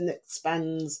that's something that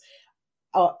spans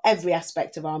every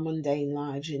aspect of our mundane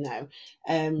lives.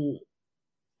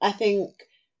 I think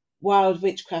wild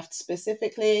witchcraft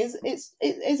specifically it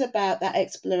is about that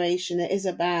exploration. It is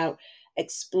about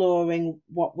exploring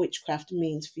what witchcraft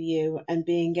means for you and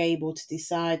being able to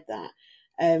decide that.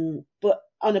 But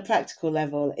on a practical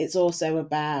level, it's also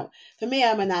about, for me,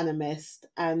 I'm an animist,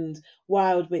 and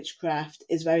wild witchcraft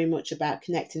is very much about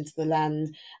connecting to the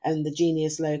land and the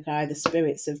genius loci, the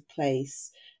spirits of place.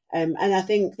 And I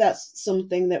think that's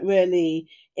something that really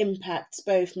impacts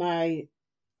both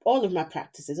all of my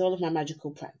practices, all of my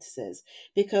magical practices,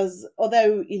 because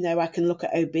although, I can look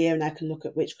at Obeah and I can look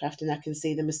at witchcraft and I can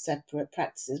see them as separate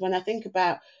practices, when I think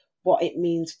about what it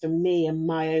means for me and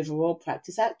my overall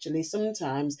practice, actually,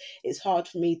 sometimes it's hard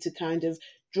for me to kind of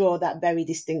draw that very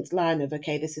distinct line of,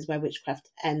 okay, this is where witchcraft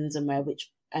ends and where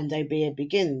and Obeah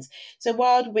begins. So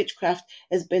wild witchcraft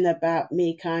has been about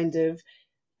me kind of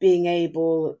being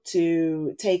able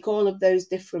to take all of those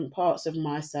different parts of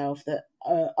myself that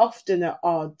are often at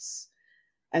odds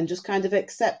and just kind of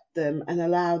accept them and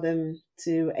allow them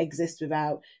to exist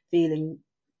without feeling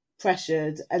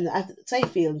pressured. And I say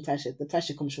feeling pressured, the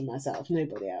pressure comes from myself,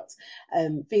 nobody else.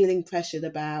 Feeling pressured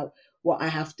about what I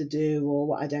have to do or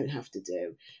what I don't have to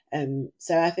do.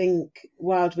 So I think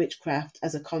wild witchcraft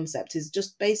as a concept is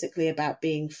just basically about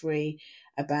being free,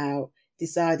 about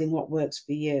deciding what works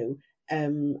for you,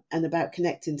 and about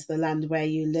connecting to the land where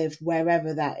you live,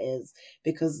 wherever that is,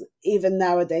 because even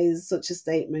nowadays such a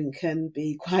statement can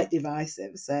be quite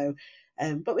divisive. So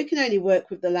but we can only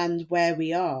work with the land where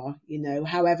we are,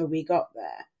 however we got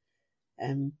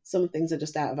there. Some things are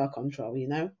just out of our control.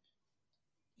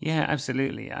 Yeah,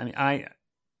 absolutely. I mean,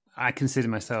 I consider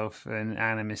myself an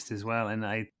animist as well,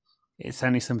 and it's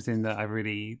only something that I've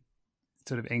really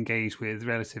sort of engaged with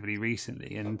relatively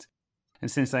recently, and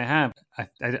since I have,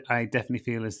 I definitely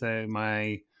feel as though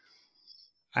I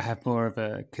have more of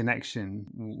a connection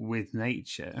with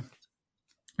nature.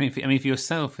 I mean, for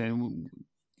yourself, and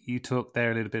you talked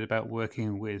there a little bit about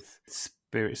working with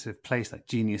spirits of place like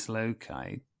genius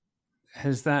loci.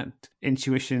 Has that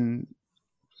intuition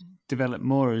developed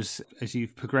more as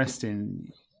you've progressed in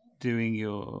doing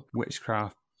your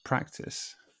witchcraft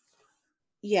practice?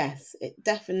 Yes, it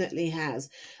definitely has.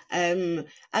 And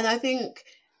I think,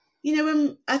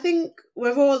 I think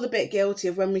we're all a bit guilty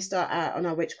of when we start out on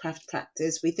our witchcraft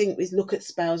practice. We think we look at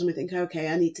spells and we think, okay,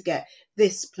 I need to get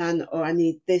this plant or I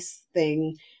need this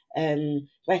thing.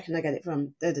 Where can I get it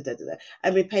from? Da, da, da, da, da.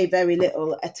 And we pay very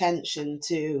little attention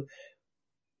to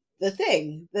the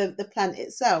thing, the plant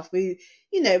itself. We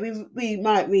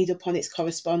might read upon its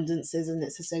correspondences and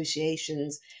its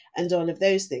associations and all of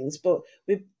those things, but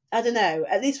I don't know,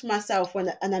 at least for myself,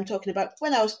 and I'm talking about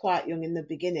when I was quite young in the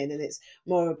beginning, and it's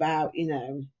more about,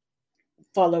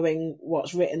 following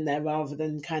what's written there rather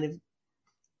than kind of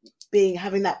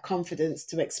having that confidence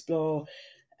to explore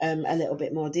a little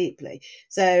bit more deeply.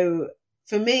 So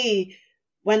for me,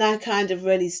 when I kind of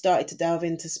really started to delve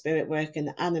into spirit work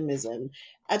and animism,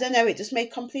 I don't know, it just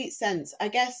made complete sense. I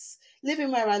guess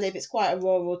living where I live, it's quite a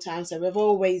rural town, so we've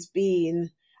always been,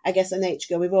 I guess, a nature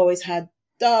girl. We've always had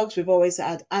dogs, we've always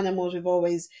had animals, we've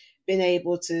always been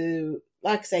able to,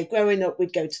 like I say, growing up,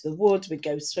 we'd go to the woods, we'd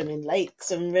go swim in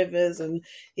lakes and rivers and,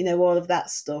 all of that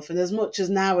stuff. And as much as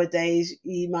nowadays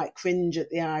you might cringe at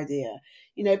the idea,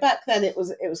 back then it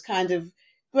was kind of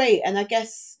great. And I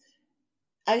guess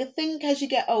I think as you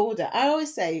get older, I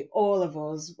always say all of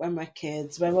us, when we're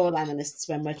kids, we're all animists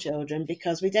when we're children,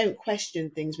 because we don't question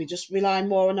things. We just rely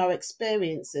more on our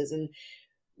experiences, and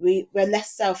we're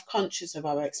less self-conscious of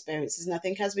our experiences. And I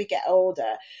think as we get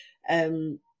older,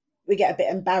 um, we get a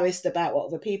bit embarrassed about what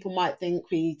other people might think.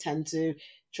 We tend to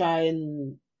try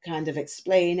and kind of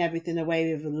explain everything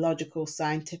away with a logical,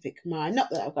 scientific mind. Not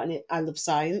that I've got any, I love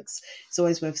science, it's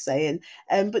always worth saying.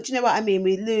 But you know what I mean?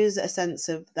 We lose a sense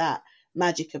of that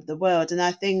magic of the world. And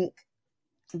I think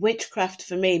witchcraft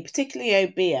for me, particularly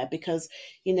Obeah, because,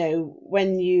 you know,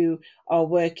 when you are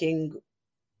working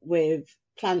with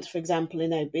plants, for example,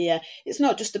 in Obeah, it's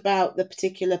not just about the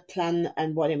particular plant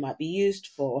and what it might be used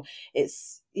for.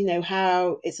 It's, you know,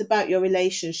 how it's about your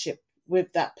relationship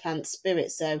with that plant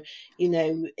spirit. So, you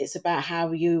know, it's about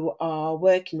how you are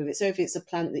working with it. So if it's a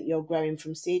plant that you're growing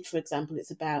from seed, for example,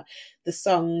 it's about the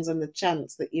songs and the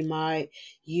chants that you might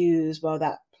use while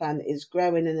that plant is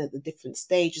growing and at the different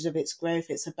stages of its growth.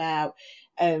 It's about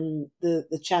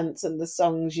the chants and the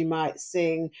songs you might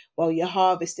sing while you're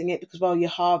harvesting it, because while you're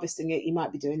harvesting it, you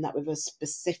might be doing that with a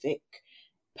specific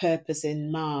purpose in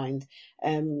mind.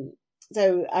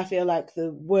 So I feel like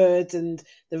the words and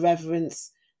the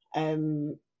reverence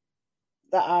um,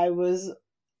 that I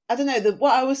don't know,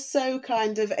 what I was so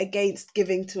kind of against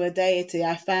giving to a deity,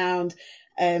 I found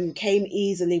came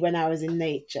easily when I was in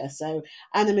nature. So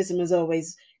animism has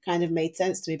always kind of made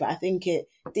sense to me, but I think it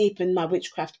deepened my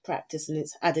witchcraft practice and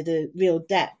it's added a real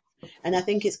depth. And I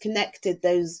think it's connected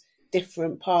those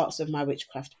different parts of my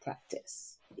witchcraft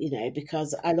practice, you know,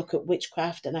 because I look at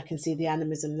witchcraft and I can see the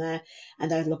animism there,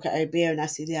 and I look at Obeah and I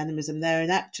see the animism there.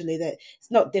 And actually, that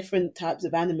it's not different types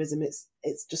of animism;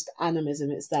 it's just animism.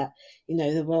 It's that, you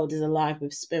know, the world is alive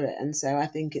with spirit, and so I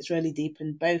think it's really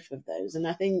deepened both of those. And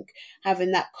I think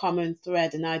having that common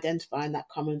thread and identifying that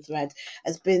common thread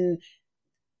has been,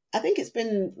 I think it's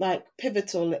been like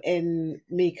pivotal in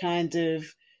me kind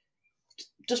of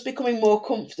just becoming more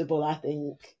comfortable, I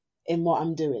think, in what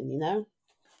I'm doing, you know?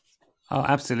 Oh,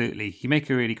 absolutely. You make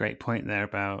a really great point there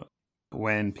about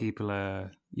when people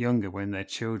are younger, when they're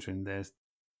children,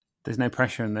 there's no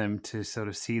pressure on them to sort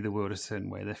of see the world a certain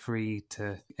way. They're free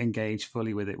to engage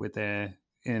fully with it with their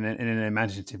in an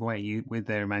imaginative way, with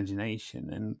their imagination.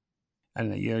 And I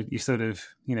don't know, you sort of,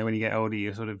 you know, when you get older,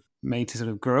 you're sort of made to sort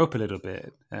of grow up a little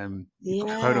bit, quote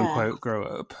Yeah. unquote, grow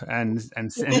up and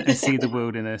see the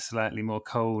world in a slightly more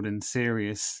cold and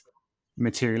serious,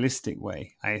 materialistic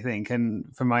way, I think. And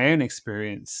from my own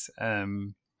experience,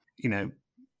 you know,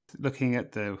 looking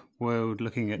at the world,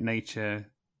 looking at nature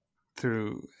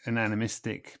through an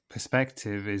animistic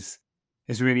perspective is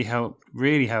really helped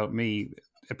me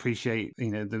appreciate,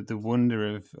 you know, the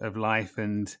wonder of life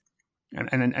and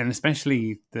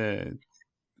especially the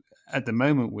at the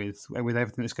moment with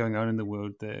everything that's going on in the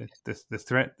world, the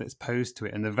threat that's posed to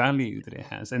it and the value that it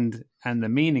has and the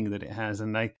meaning that it has.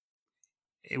 And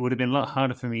it would have been a lot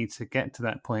harder for me to get to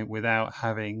that point without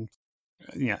having,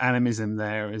 you know, animism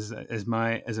there as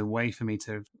a way for me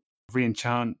to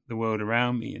re-enchant the world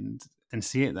around me and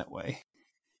see it that way.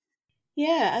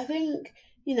 Yeah, I think,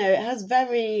 you know, it has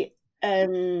very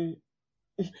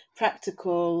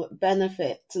practical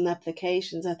benefits and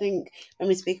applications. I think when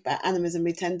we speak about animism,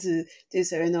 we tend to do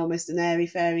so in almost an airy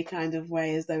fairy kind of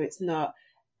way, as though it's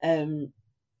um,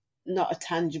 not a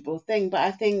tangible thing. But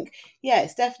I think, yeah,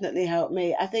 it's definitely helped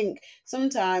me. I think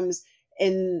sometimes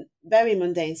in very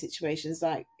mundane situations,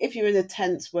 like if you're in a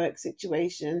tense work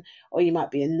situation, or you might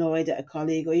be annoyed at a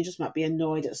colleague, or you just might be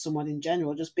annoyed at someone in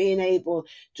general, just being able,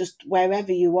 just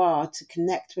wherever you are, to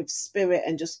connect with spirit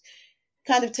and just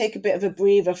kind of take a bit of a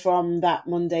breather from that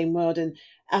mundane world. And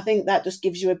I think that just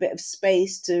gives you a bit of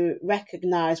space to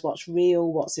recognize what's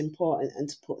real, what's important, and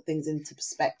to put things into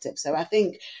perspective. So I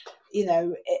think, you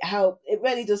know, it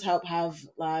really does help have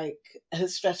like a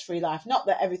stress-free life. Not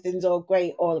that everything's all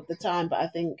great all of the time, but I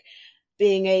think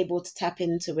being able to tap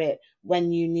into it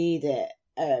when you need it,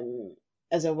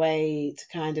 as a way to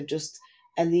kind of just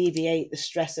alleviate the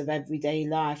stress of everyday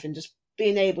life and just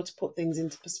being able to put things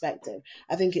into perspective.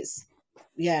 I think it's,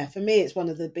 yeah, for me, it's one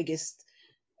of the biggest.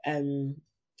 Um,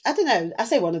 I don't know. I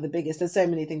say one of the biggest. There's so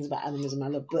many things about animism I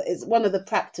love, but it's one of the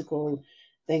practical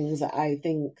things that I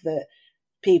think that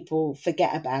people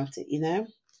forget about it. You know?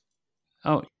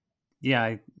 Oh,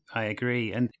 yeah, I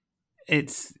agree. And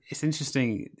it's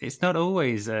interesting. It's not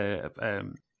always I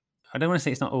don't want to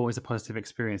say it's not always a positive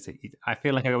experience. I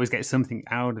feel like I always get something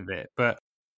out of it, but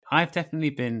I've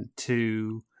definitely been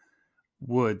to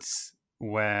woods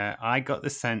where I got the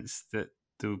sense that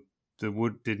the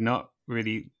wood did not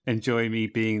really enjoy me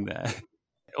being there,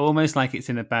 almost like it's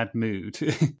in a bad mood.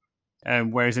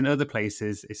 Whereas in other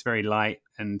places, it's very light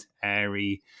and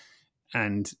airy,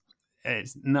 and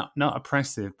it's not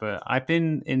oppressive. But I've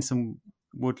been in some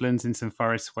woodlands, in some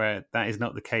forests where that is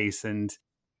not the case, and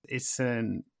it's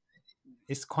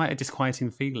quite a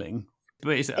disquieting feeling.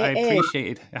 But I It is.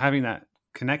 appreciated having that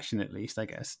connection, at least, I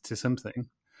guess, to something.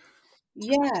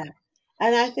 Yeah.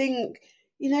 And I think,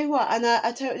 you know what, and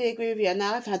I totally agree with you. And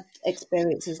I've had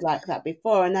experiences like that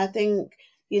before. And I think,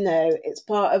 it's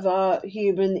part of our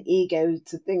human ego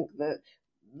to think that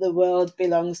the world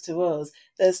belongs to us.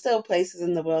 There's still places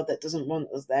in the world that doesn't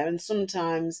want us there. And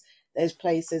sometimes those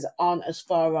places aren't as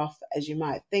far off as you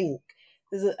might think.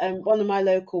 There's one of my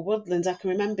local woodlands. I can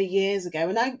remember years ago,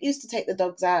 and I used to take the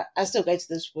dogs out. I still go to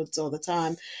those woods all the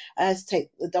time. I used to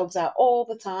take the dogs out all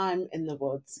the time in the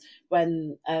woods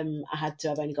when I had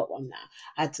to. I've only got one now.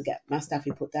 I had to get my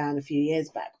Staffy put down a few years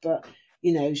back, but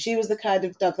she was the kind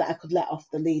of dog that I could let off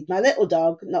the lead. My little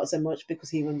dog, not so much because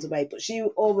he runs away, but she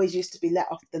always used to be let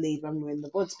off the lead when we were in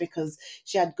the woods because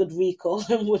she had good recall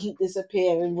and wouldn't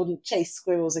disappear and wouldn't chase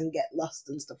squirrels and get lost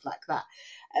and stuff like that.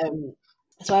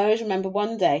 So I always remember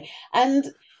one day, and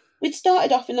we'd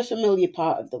started off in a familiar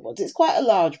part of the woods. It's quite a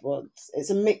large woods.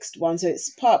 It's a mixed one, so it's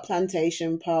part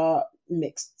plantation, part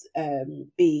mixed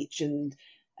beech and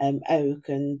oak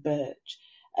and birch.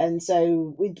 And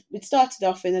so we'd started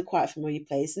off in a quite familiar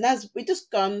place, and as we'd just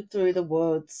gone through the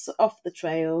woods, off the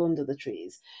trail, under the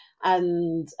trees,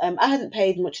 and I hadn't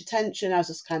paid much attention. I was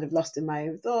just kind of lost in my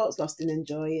own thoughts, lost in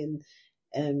enjoying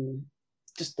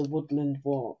just the woodland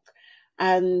walk.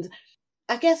 And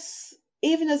I guess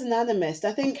even as an animist,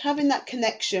 I think having that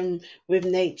connection with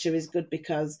nature is good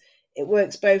because it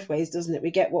works both ways, doesn't it?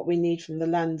 We get what we need from the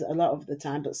land a lot of the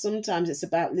time, but sometimes it's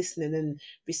about listening and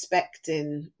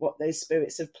respecting what those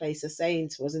spirits of place are saying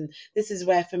to us. And this is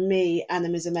where, for me,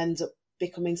 animism ends up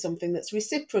becoming something that's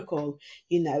reciprocal.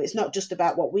 It's not just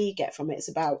about what we get from it, it's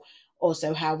about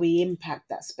also how we impact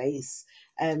that space.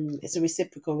 It's a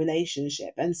reciprocal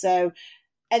relationship. And so,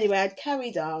 anyway, I'd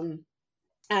carried on.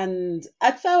 And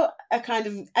I felt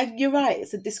you're right,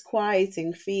 it's a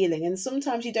disquieting feeling. And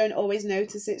sometimes you don't always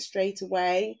notice it straight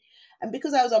away. And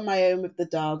because I was on my own with the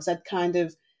dogs, I'd kind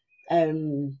of, I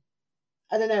don't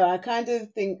know,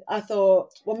 I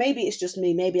thought, well, maybe it's just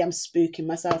me. Maybe I'm spooking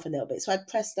myself a little bit. So I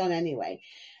pressed on anyway.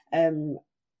 Um,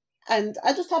 and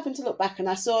I just happened to look back and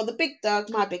I saw the big dog,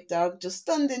 my big dog, just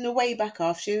standing way back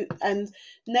off shoot, and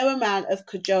no amount of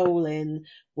cajoling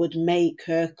would make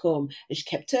her come. And she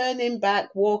kept turning back,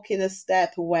 walking a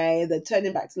step away, then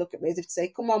turning back to look at me as if to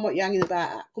say, come on, what you hanging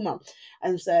about at? Come on.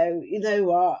 And so, you know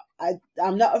what?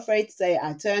 I'm not afraid to say it.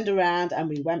 I turned around and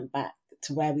we went back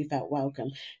to where we felt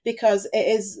welcome, because it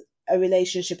is a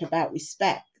relationship about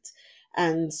respect.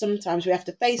 And sometimes we have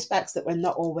to face facts that we're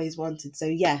not always wanted. So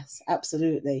yes,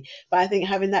 absolutely. But I think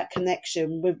having that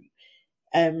connection with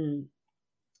the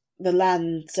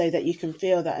land, so that you can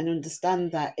feel that and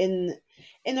understand that in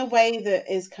a way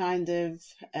that is kind of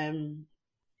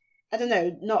I don't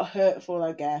know, not hurtful,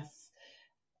 I guess.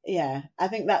 Yeah, I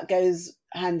think that goes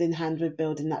hand in hand with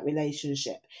building that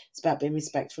relationship. It's about being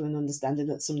respectful and understanding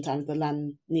that sometimes the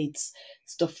land needs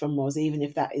stuff from us, even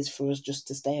if that is for us just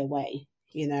to stay away.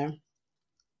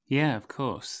 Yeah, of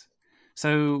course.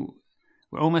 So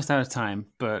we're almost out of time,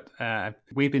 but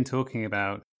we've been talking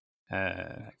about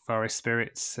forest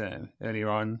spirits earlier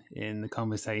on in the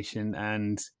conversation,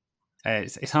 and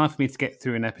it's hard for me to get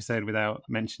through an episode without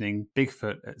mentioning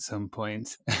Bigfoot at some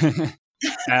point,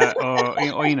 or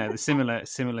the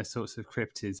similar sorts of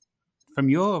cryptids. From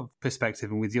your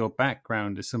perspective and with your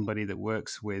background as somebody that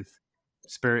works with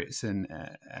spirits and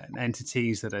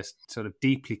entities that are sort of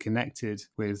deeply connected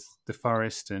with the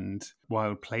forest and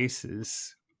wild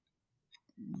places,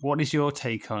 what is your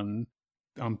take on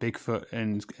Bigfoot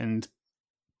and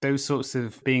those sorts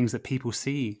of beings that people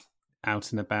see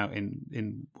out and about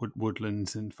in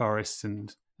woodlands and forests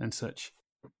and such?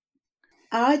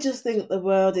 I just think the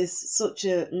world is such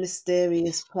a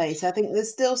mysterious place. I think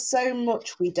there's still so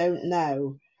much we don't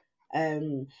know.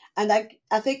 And I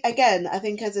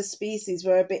think as a species,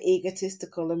 we're a bit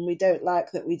egotistical and we don't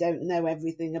like that we don't know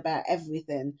everything about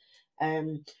everything.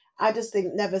 I just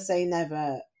think never say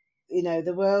never.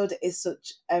 The world is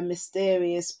such a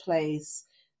mysterious place.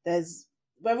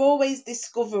 We're always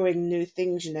discovering new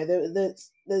things.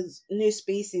 There's new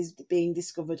species being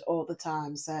discovered all the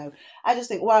time. So I just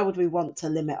think, why would we want to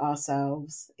limit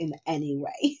ourselves in any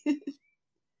way?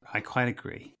 I quite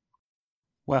agree.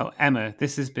 Well, Emma,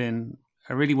 this has been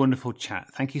a really wonderful chat.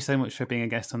 Thank you so much for being a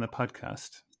guest on the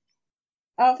podcast.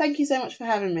 Oh, thank you so much for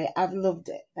having me. I've loved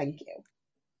it. Thank you.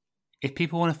 If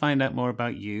people want to find out more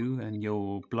about you and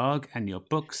your blog and your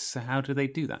books, how do they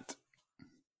do that?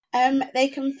 They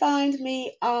can find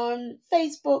me on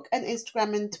Facebook and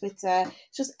Instagram and Twitter.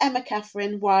 It's just Emma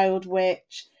Kathryn Wild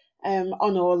Witch on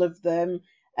all of them.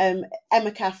 Emma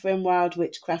Kathryn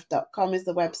wildwitchcraft.com is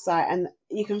the website, and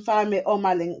you can find me all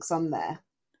my links on there.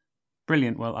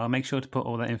 Brilliant. Well, I'll make sure to put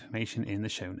all that information in the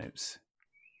show notes.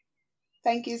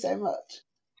 Thank you so much.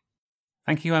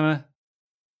 Thank you, Emma.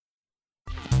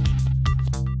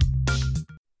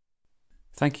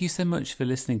 Thank you so much for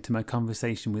listening to my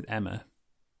conversation with Emma.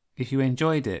 If you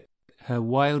enjoyed it, her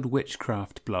Wild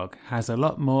Witchcraft blog has a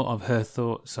lot more of her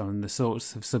thoughts on the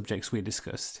sorts of subjects we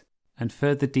discussed, and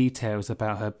further details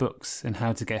about her books and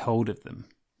how to get hold of them.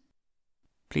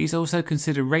 Please also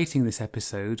consider rating this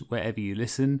episode wherever you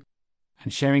listen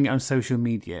and sharing it on social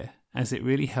media, as it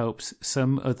really helps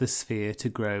Some Other Sphere to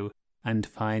grow and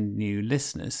find new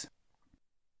listeners.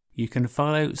 You can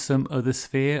follow Some Other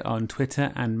Sphere on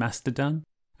Twitter and Mastodon,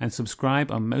 and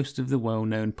subscribe on most of the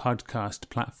well-known podcast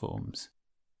platforms.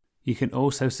 You can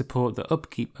also support the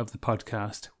upkeep of the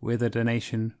podcast with a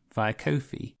donation via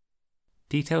Ko-fi.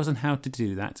 Details on how to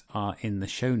do that are in the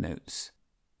show notes.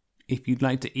 If you'd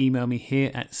like to email me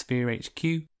here at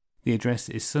SphereHQ, the address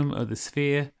is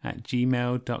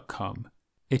someothersphere@gmail.com.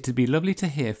 It'd be lovely to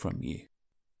hear from you.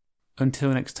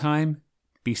 Until next time,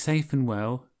 be safe and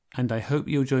well, and I hope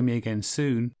you'll join me again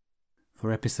soon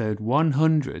for episode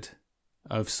 100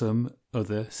 of Some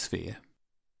Other Sphere.